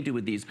term painted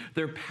with these.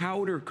 They're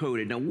powder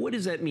coated. Now, what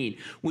does that mean?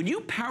 When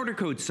you powder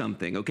coat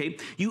something, okay,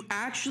 you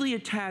actually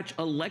attach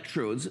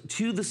electrodes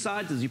to the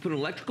sides. You put an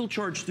electrical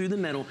charge through the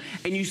metal,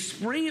 and you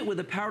spray it with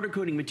a powder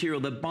coating material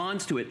that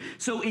bonds to it.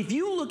 So if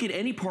you look at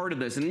any part of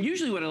this, and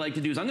usually what I like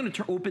to do is I'm going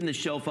to open the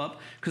shelf up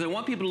because I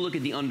want people to look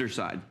at the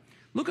underside.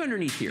 Look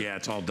underneath here. Yeah,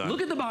 it's all done.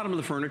 Look at the bottom of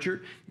the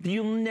furniture.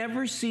 You'll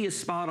never see a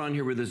spot on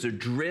here where there's a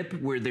drip,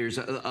 where there's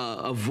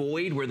a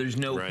void, where there's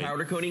no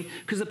powder coating,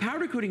 because the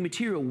powder coating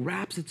material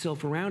wraps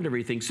itself around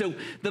everything. So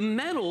the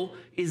metal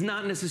is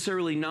not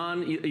necessarily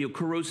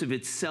non-corrosive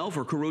itself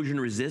or corrosion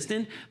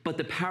resistant, but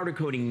the powder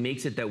coating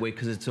makes it that way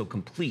because it's so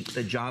complete,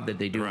 the job that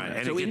they do. Right.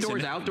 And so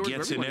indoors, outdoors,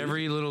 gets in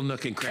every little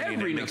nook and cranny.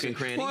 Every nook and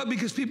cranny. Well,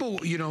 because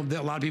people, you know,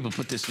 a lot of people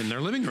put this in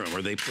their living room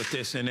or they put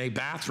this in a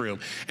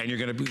bathroom, and you're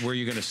going to be where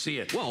you're going to see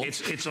it. Well,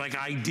 it's like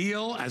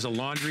ideal as a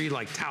laundry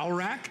towel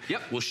rack.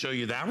 Yep. We'll show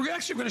you that. We're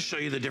actually going to show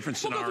you the different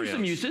scenarios. We'll go through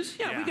some uses.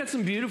 Yeah, we got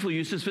some beautiful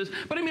uses for this.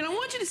 But I mean, I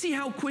want you to see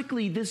how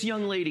quickly this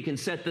young lady can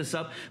set this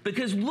up,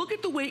 because look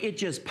at the way it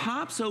just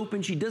pops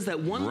open. She does that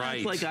one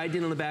latch like I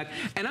did on the back.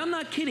 And I'm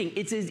not kidding.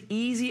 It's as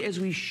easy as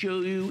we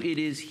show you it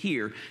is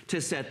here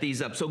to set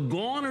these up. So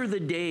gone are the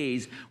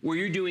days where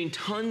you're doing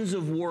tons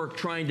of work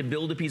trying to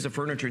build a piece of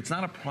furniture. It's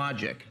not a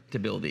project to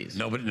build these.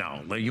 No, but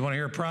no. You want to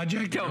hear a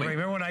project? Tell me.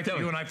 Remember when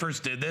I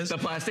first did this? The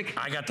plastic?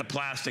 I got the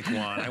plastic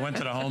one. I went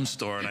to the home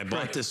store and I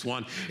bought this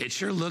one. It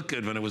sure looked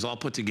good when it was all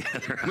put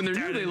together. When they're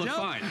new, they look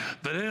fine.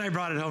 But then I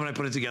brought it home and I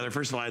put it together.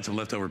 First of all, I had some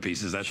leftover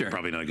pieces. That's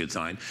probably not a good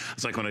sign.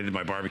 It's like when I did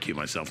my barbecue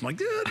myself. I'm like,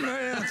 dude,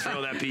 let's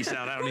throw that piece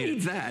out. I don't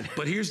need that.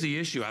 But here's the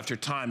issue. After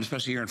time,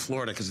 especially here in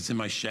Florida, because it's in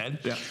my shed,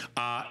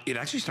 it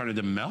actually started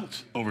to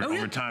melt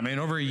over time. And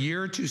over a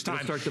year or two's time,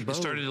 it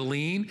started to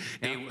lean.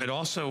 It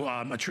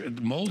also,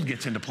 mold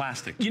gets into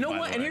plastic. You know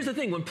what? And here's the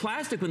thing.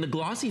 When the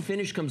glossy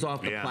finish comes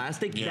off the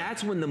plastic,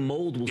 that's when the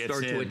mold will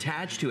start to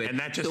attach to it. And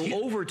that just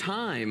over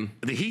time,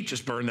 the heat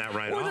just burned that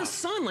right off. Or the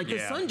sun, the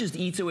sun just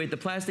eats away at the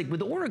plastic. With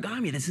the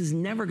origami, this is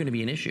never going to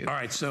be an issue. All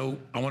right, so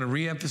I want to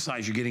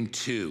re-emphasize, you're getting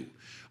two.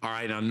 All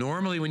right, now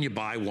normally when you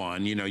buy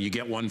one, you know, you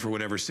get one for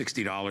whatever,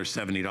 $60,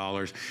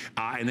 $70,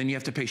 and then you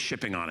have to pay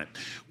shipping on it.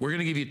 We're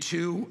gonna give you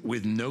two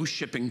with no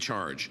shipping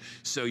charge.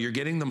 So you're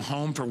getting them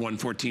home for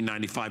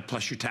 $114.95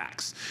 plus your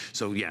tax.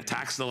 So yeah,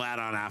 tax they'll add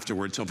on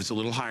afterwards. So if it's a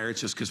little higher,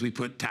 it's just because we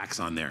put tax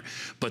on there.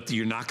 But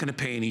you're not gonna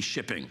pay any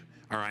shipping.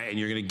 All right, and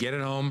you're going to get it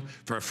home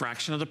for a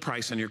fraction of the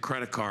price on your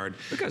credit card.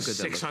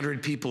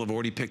 600 people have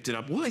already picked it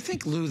up. Well, I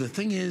think, Lou, the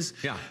thing is,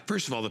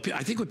 first of all,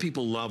 I think what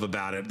people love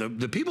about it,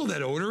 the people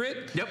that order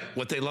it,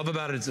 what they love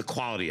about it is the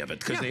quality of it.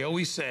 Because they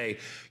always say,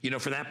 you know,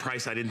 for that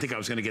price, I didn't think I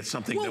was going to get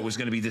something that was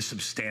going to be this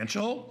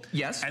substantial.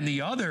 Yes. And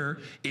the other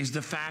is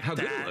the fact how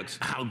good it looks.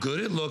 How good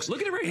it looks. Look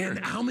at it right here.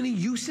 And how many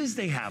uses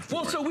they have for it.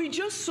 Well, so we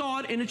just saw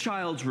it in a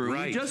child's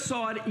room. We just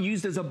saw it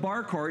used as a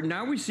bar cart.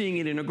 Now we're seeing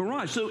it in a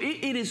garage. So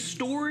it is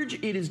storage.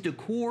 It is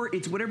decor.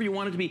 It's whatever you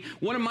want it to be.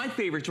 One of my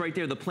favorites right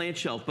there, the plant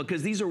shelf,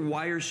 because these are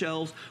wire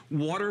shelves.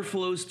 Water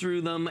flows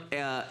through them.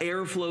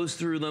 Air flows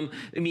through them.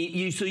 I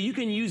mean, so you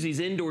can use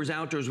these indoors,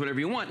 outdoors, whatever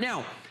you want.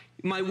 Now,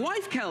 My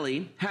wife,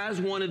 Kelly,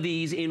 has one of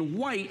these in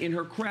white in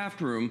her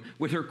craft room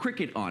with her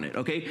Cricut on it,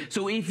 okay?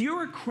 So if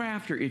you're a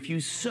crafter, if you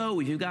sew,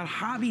 if you've got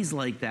hobbies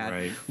like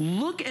that,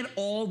 look at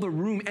all the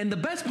room. And the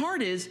best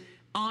part is,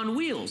 on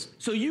wheels.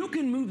 So you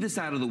can move this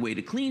out of the way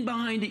to clean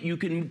behind it. You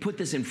can put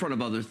this in front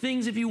of other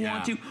things if you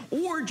want to,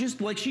 or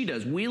just like she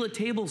does, wheel it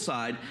table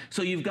side.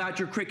 So you've got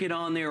your Cricut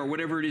on there or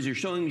whatever it is, your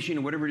sewing machine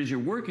or whatever it is you're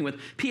working with.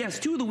 P.S.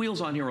 2 of the wheels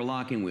on here are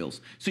locking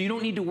wheels. So you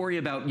don't need to worry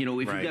about, you know,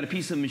 if you've got a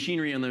piece of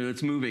machinery on there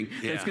that's moving,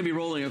 it's going to be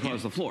rolling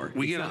across the floor.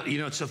 We get, you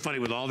know, it's so funny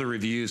with all the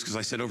reviews, because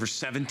I said over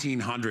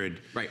 1,700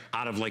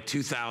 out of like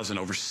 2,000,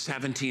 over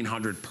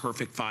 1,700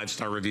 perfect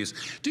 5-star reviews.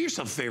 Do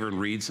yourself a favor and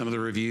read some of the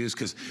reviews,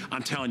 because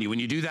I'm telling you, when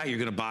you do that,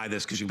 you're going to buy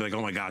this because you'll be like,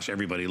 oh my gosh,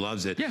 everybody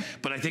loves it. Yeah.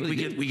 But I think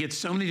we get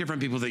so many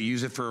different people that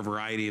use it for a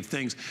variety of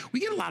things. We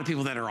get a lot of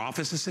people that are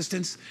office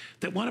assistants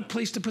that want a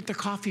place to put their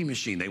coffee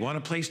machine. They want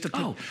a place to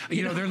put,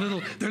 you know, their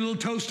little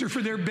toaster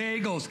for their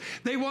bagels.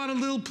 They want a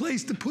little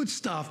place to put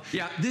stuff.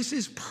 Yeah. This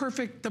is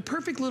perfect, the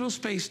perfect little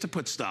space to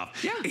put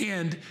stuff. Yeah.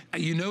 And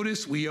you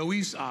notice we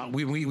always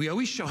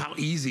show how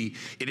easy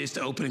it is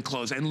to open and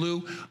close. And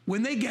Lou,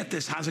 when they get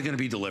this, how's it going to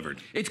be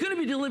delivered? It's going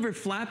to be delivered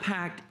flat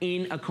packed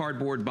in a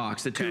cardboard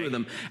box, the 2 of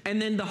them.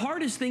 And then the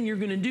hardest thing you're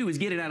going to do is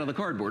get it out of the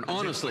cardboard,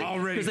 honestly.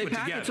 Because they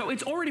pack it, so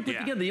it's already put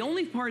together. The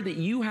only part that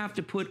you have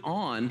to put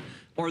on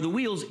are the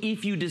wheels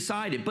if you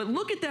decide it. But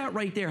look at that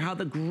right there, how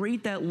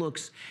great that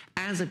looks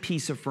as a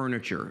piece of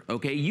furniture,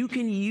 okay? You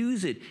can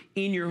use it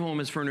in your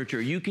home as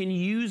furniture. You can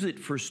use it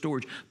for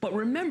storage. But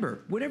remember,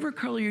 whatever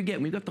color you're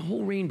getting, we've got the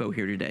whole rainbow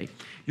here today,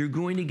 you're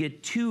going to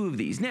get 2 of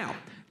these. Now,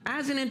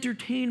 as an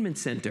entertainment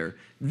center,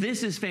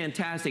 this is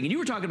fantastic. And you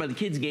were talking about the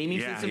kids'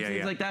 gaming systems,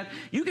 things like that.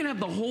 You can have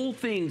the whole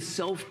thing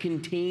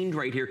self-contained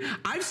right here.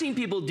 I've seen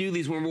people do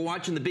these when we're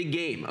watching the big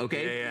game,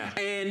 okay?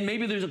 And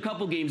maybe there's a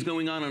couple games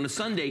going on a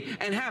Sunday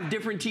and have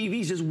different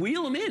TVs. Just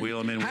wheel them in. Wheel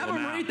them in, have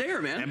them right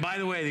there, man. And by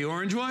the way, the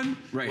orange one,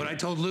 what I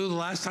told Lou the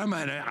last time,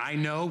 I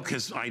know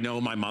because I know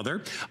my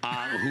mother,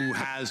 who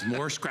has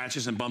more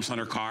scratches and bumps on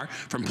her car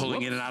from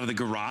pulling in and out of the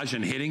garage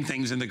and hitting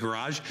things in the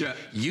garage.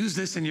 Use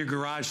this in your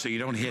garage so you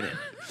don't hit it.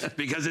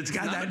 Because it's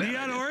got that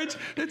neon orange.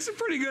 It's a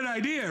pretty good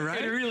idea,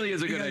 right? It really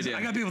is a good idea.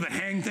 I got people that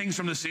hang things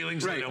from the ceiling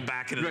so they don't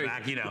back into the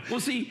back, you know. Well,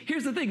 see,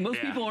 here's the thing.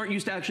 Most people aren't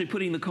used to actually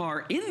putting the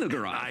car in the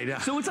garage. I know.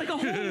 So it's like a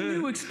whole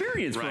new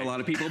experience for a lot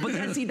of people.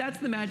 But see, that's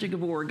the magic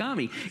of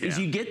origami, is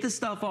you get the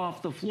stuff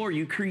off the floor,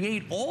 you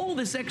create all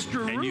this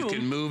extra room. And you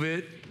can move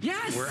it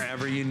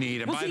wherever you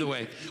need. And by the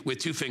way, with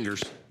 2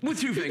 fingers. With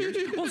 2 fingers.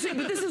 Well, see,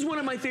 but this is one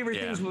of my favorite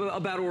things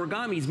about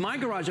origamis. My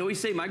garage, I always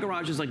say my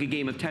garage is like a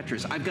game of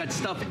Tetris. I've got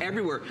stuff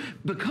everywhere.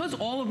 Because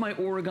all of my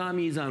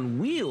origami is on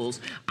wheels,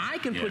 I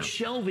can put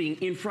shelving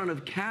in front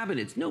of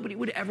cabinets. Nobody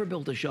would ever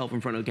build a shelf in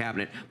front of a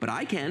cabinet, but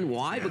I can.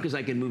 Why? Because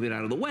I can move it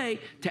out of the way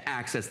to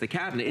access the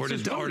cabinet. It's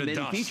just one of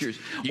many features.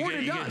 You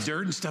get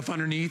dirt and stuff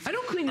underneath. I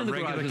don't clean in the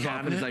garage as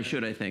often as I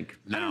should, I think.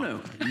 No, I don't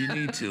know. You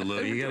need to,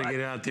 Lou. You got to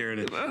get out there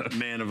and a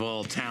man of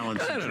all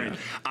talents.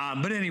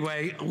 But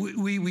anyway,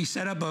 we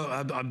set up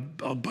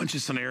a bunch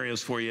of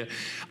scenarios for you.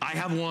 I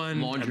have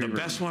one. The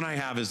best one I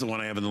have is the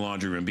one I have in the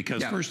laundry room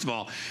because first of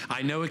all,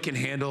 I know it can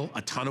handle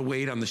a ton of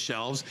weight on the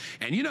shelves.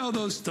 And you know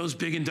those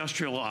big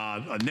industrial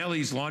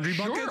Nellie's laundry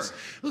buckets?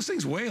 Those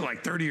things weigh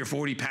like 30 or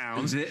 40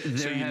 pounds.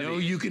 So you know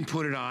you can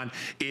put it on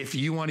if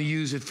you want to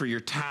use it for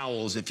your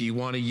towels, if you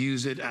want to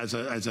use it as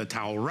a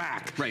towel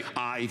rack.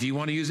 If you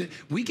want to use it,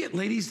 we get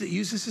ladies that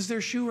use this as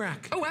their shoe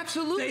rack. Oh,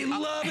 absolutely. They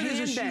love it as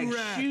a shoe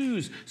rack.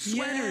 Shoes,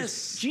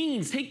 sweaters,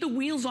 jeans. Take the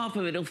wheels off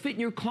of it. It'll fit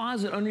in your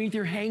closet underneath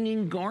your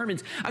hanging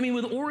garments. I mean,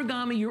 with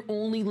origami, you're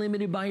only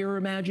limited by your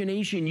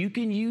imagination. You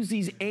can use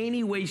these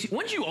any way.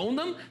 Once you own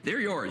them,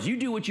 they're yours. You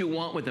do what you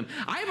want with them.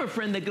 I have a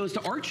friend that goes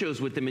to art shows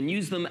with them and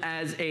use them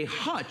as a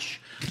hutch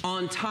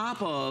on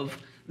top of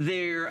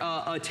their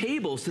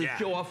tables to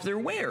show off their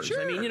wares.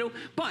 I mean, you know,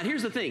 but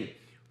here's the thing.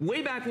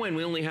 Way back when,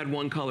 we only had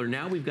one color.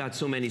 Now we've got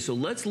so many. So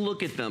let's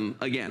look at them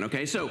again,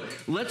 okay? So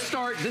let's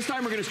start. This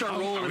time we're going to start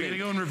rolling them in. Are we going to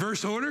go in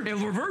reverse order?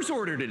 In reverse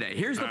order today.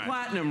 Here's the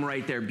platinum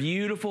right there.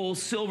 Beautiful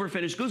silver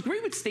finish. Goes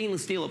great with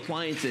stainless steel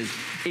appliances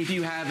if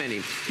you have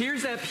any.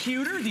 Here's that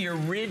pewter, the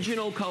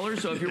original color.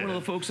 So if you're one of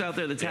the folks out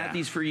there that's had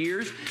these for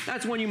years,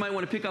 that's one you might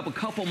want to pick up a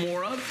couple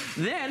more of.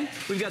 Then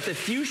we've got the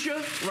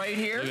fuchsia right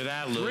here. Look at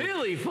that, Lou.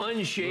 Really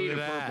fun shade of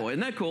purple. Isn't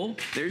that cool?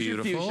 There's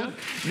your fuchsia.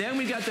 Then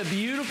we got the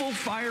beautiful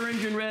fire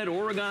engine red,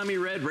 origami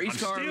red,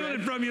 race car red. I'm stealing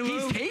it from you,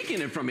 Lou. He's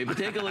taking it from me, but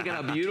take a look at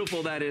how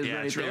beautiful that is right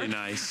there. Yeah, it's really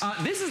nice.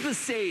 This is the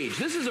sage.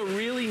 This is a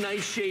really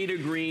nice shade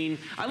of green.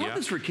 I love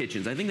this for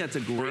kitchens. I think that's a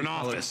great color. Or an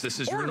color. office. This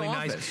is really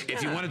nice.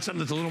 If you wanted something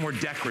that's a little more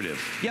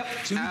decorative. Yep,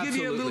 so we give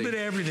you a little bit of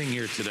everything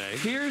here today.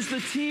 Here's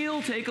the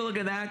teal. Take a look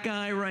at that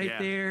guy right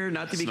there.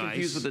 Not to be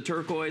confused with the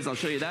turquoise. I'll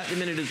show you that in a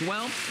minute as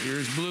well.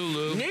 Here's blue,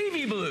 Lou.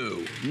 Navy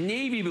blue.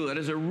 Navy blue. That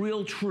is a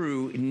real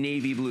true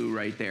navy blue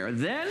right there.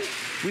 Then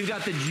we've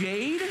got the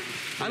jade.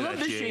 I love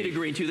this shade of green.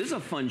 green too. This is a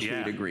fun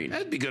shade of green.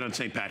 That'd be good on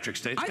St. Patrick's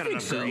Day. It's I got think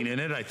enough so. green in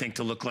it, I think,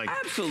 to look like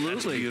absolutely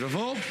that's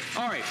beautiful.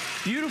 All right,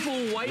 beautiful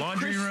white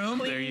laundry crisp, room.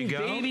 clean, There you go.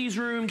 Baby's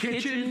room,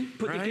 kitchen.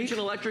 Put the kitchen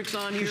electrics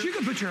on here. Because you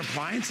can put your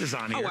appliances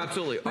on here. Oh,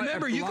 absolutely.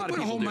 Remember, you can put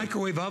a whole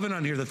microwave oven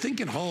on here. The thing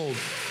can hold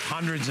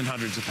hundreds and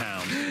hundreds of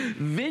pounds.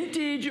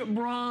 Vintage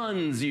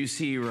bronze you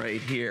see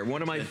right here.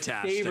 One of my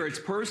favorites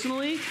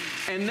personally.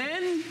 And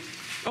then,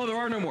 oh, there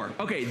are no more.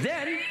 Okay,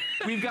 then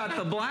we've got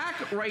the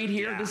black right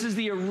here. This is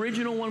the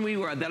original one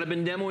that I've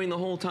been demoing the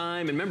whole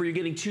time. And remember, you're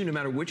getting two no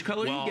matter which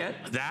color you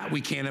get. That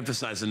we can't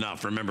emphasize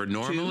enough. Remember,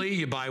 normally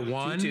you buy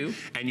one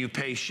and you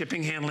pay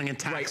shipping, handling, and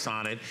tax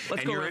on it.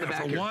 Let's and go around the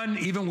back for here. one,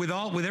 even with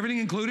everything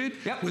included,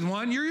 with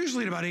one, you're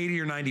usually at about 80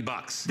 or 90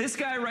 bucks. This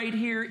guy right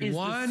here is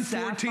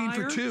 $114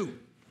 for two.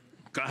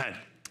 Go ahead.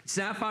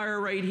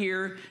 Sapphire right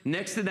here.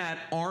 Next to that,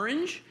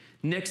 orange.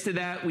 Next to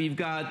that, we've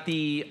got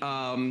the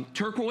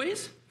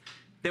turquoise.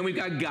 Then we've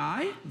got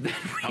Guy. Then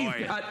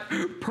we've got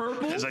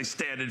purple. As I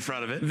stand in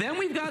front of it. Then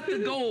we've got the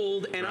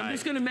gold. And I'm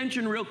just going to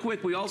mention real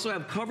quick, we also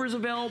have covers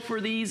available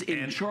for these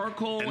in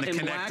charcoal and the and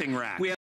connecting black. rack.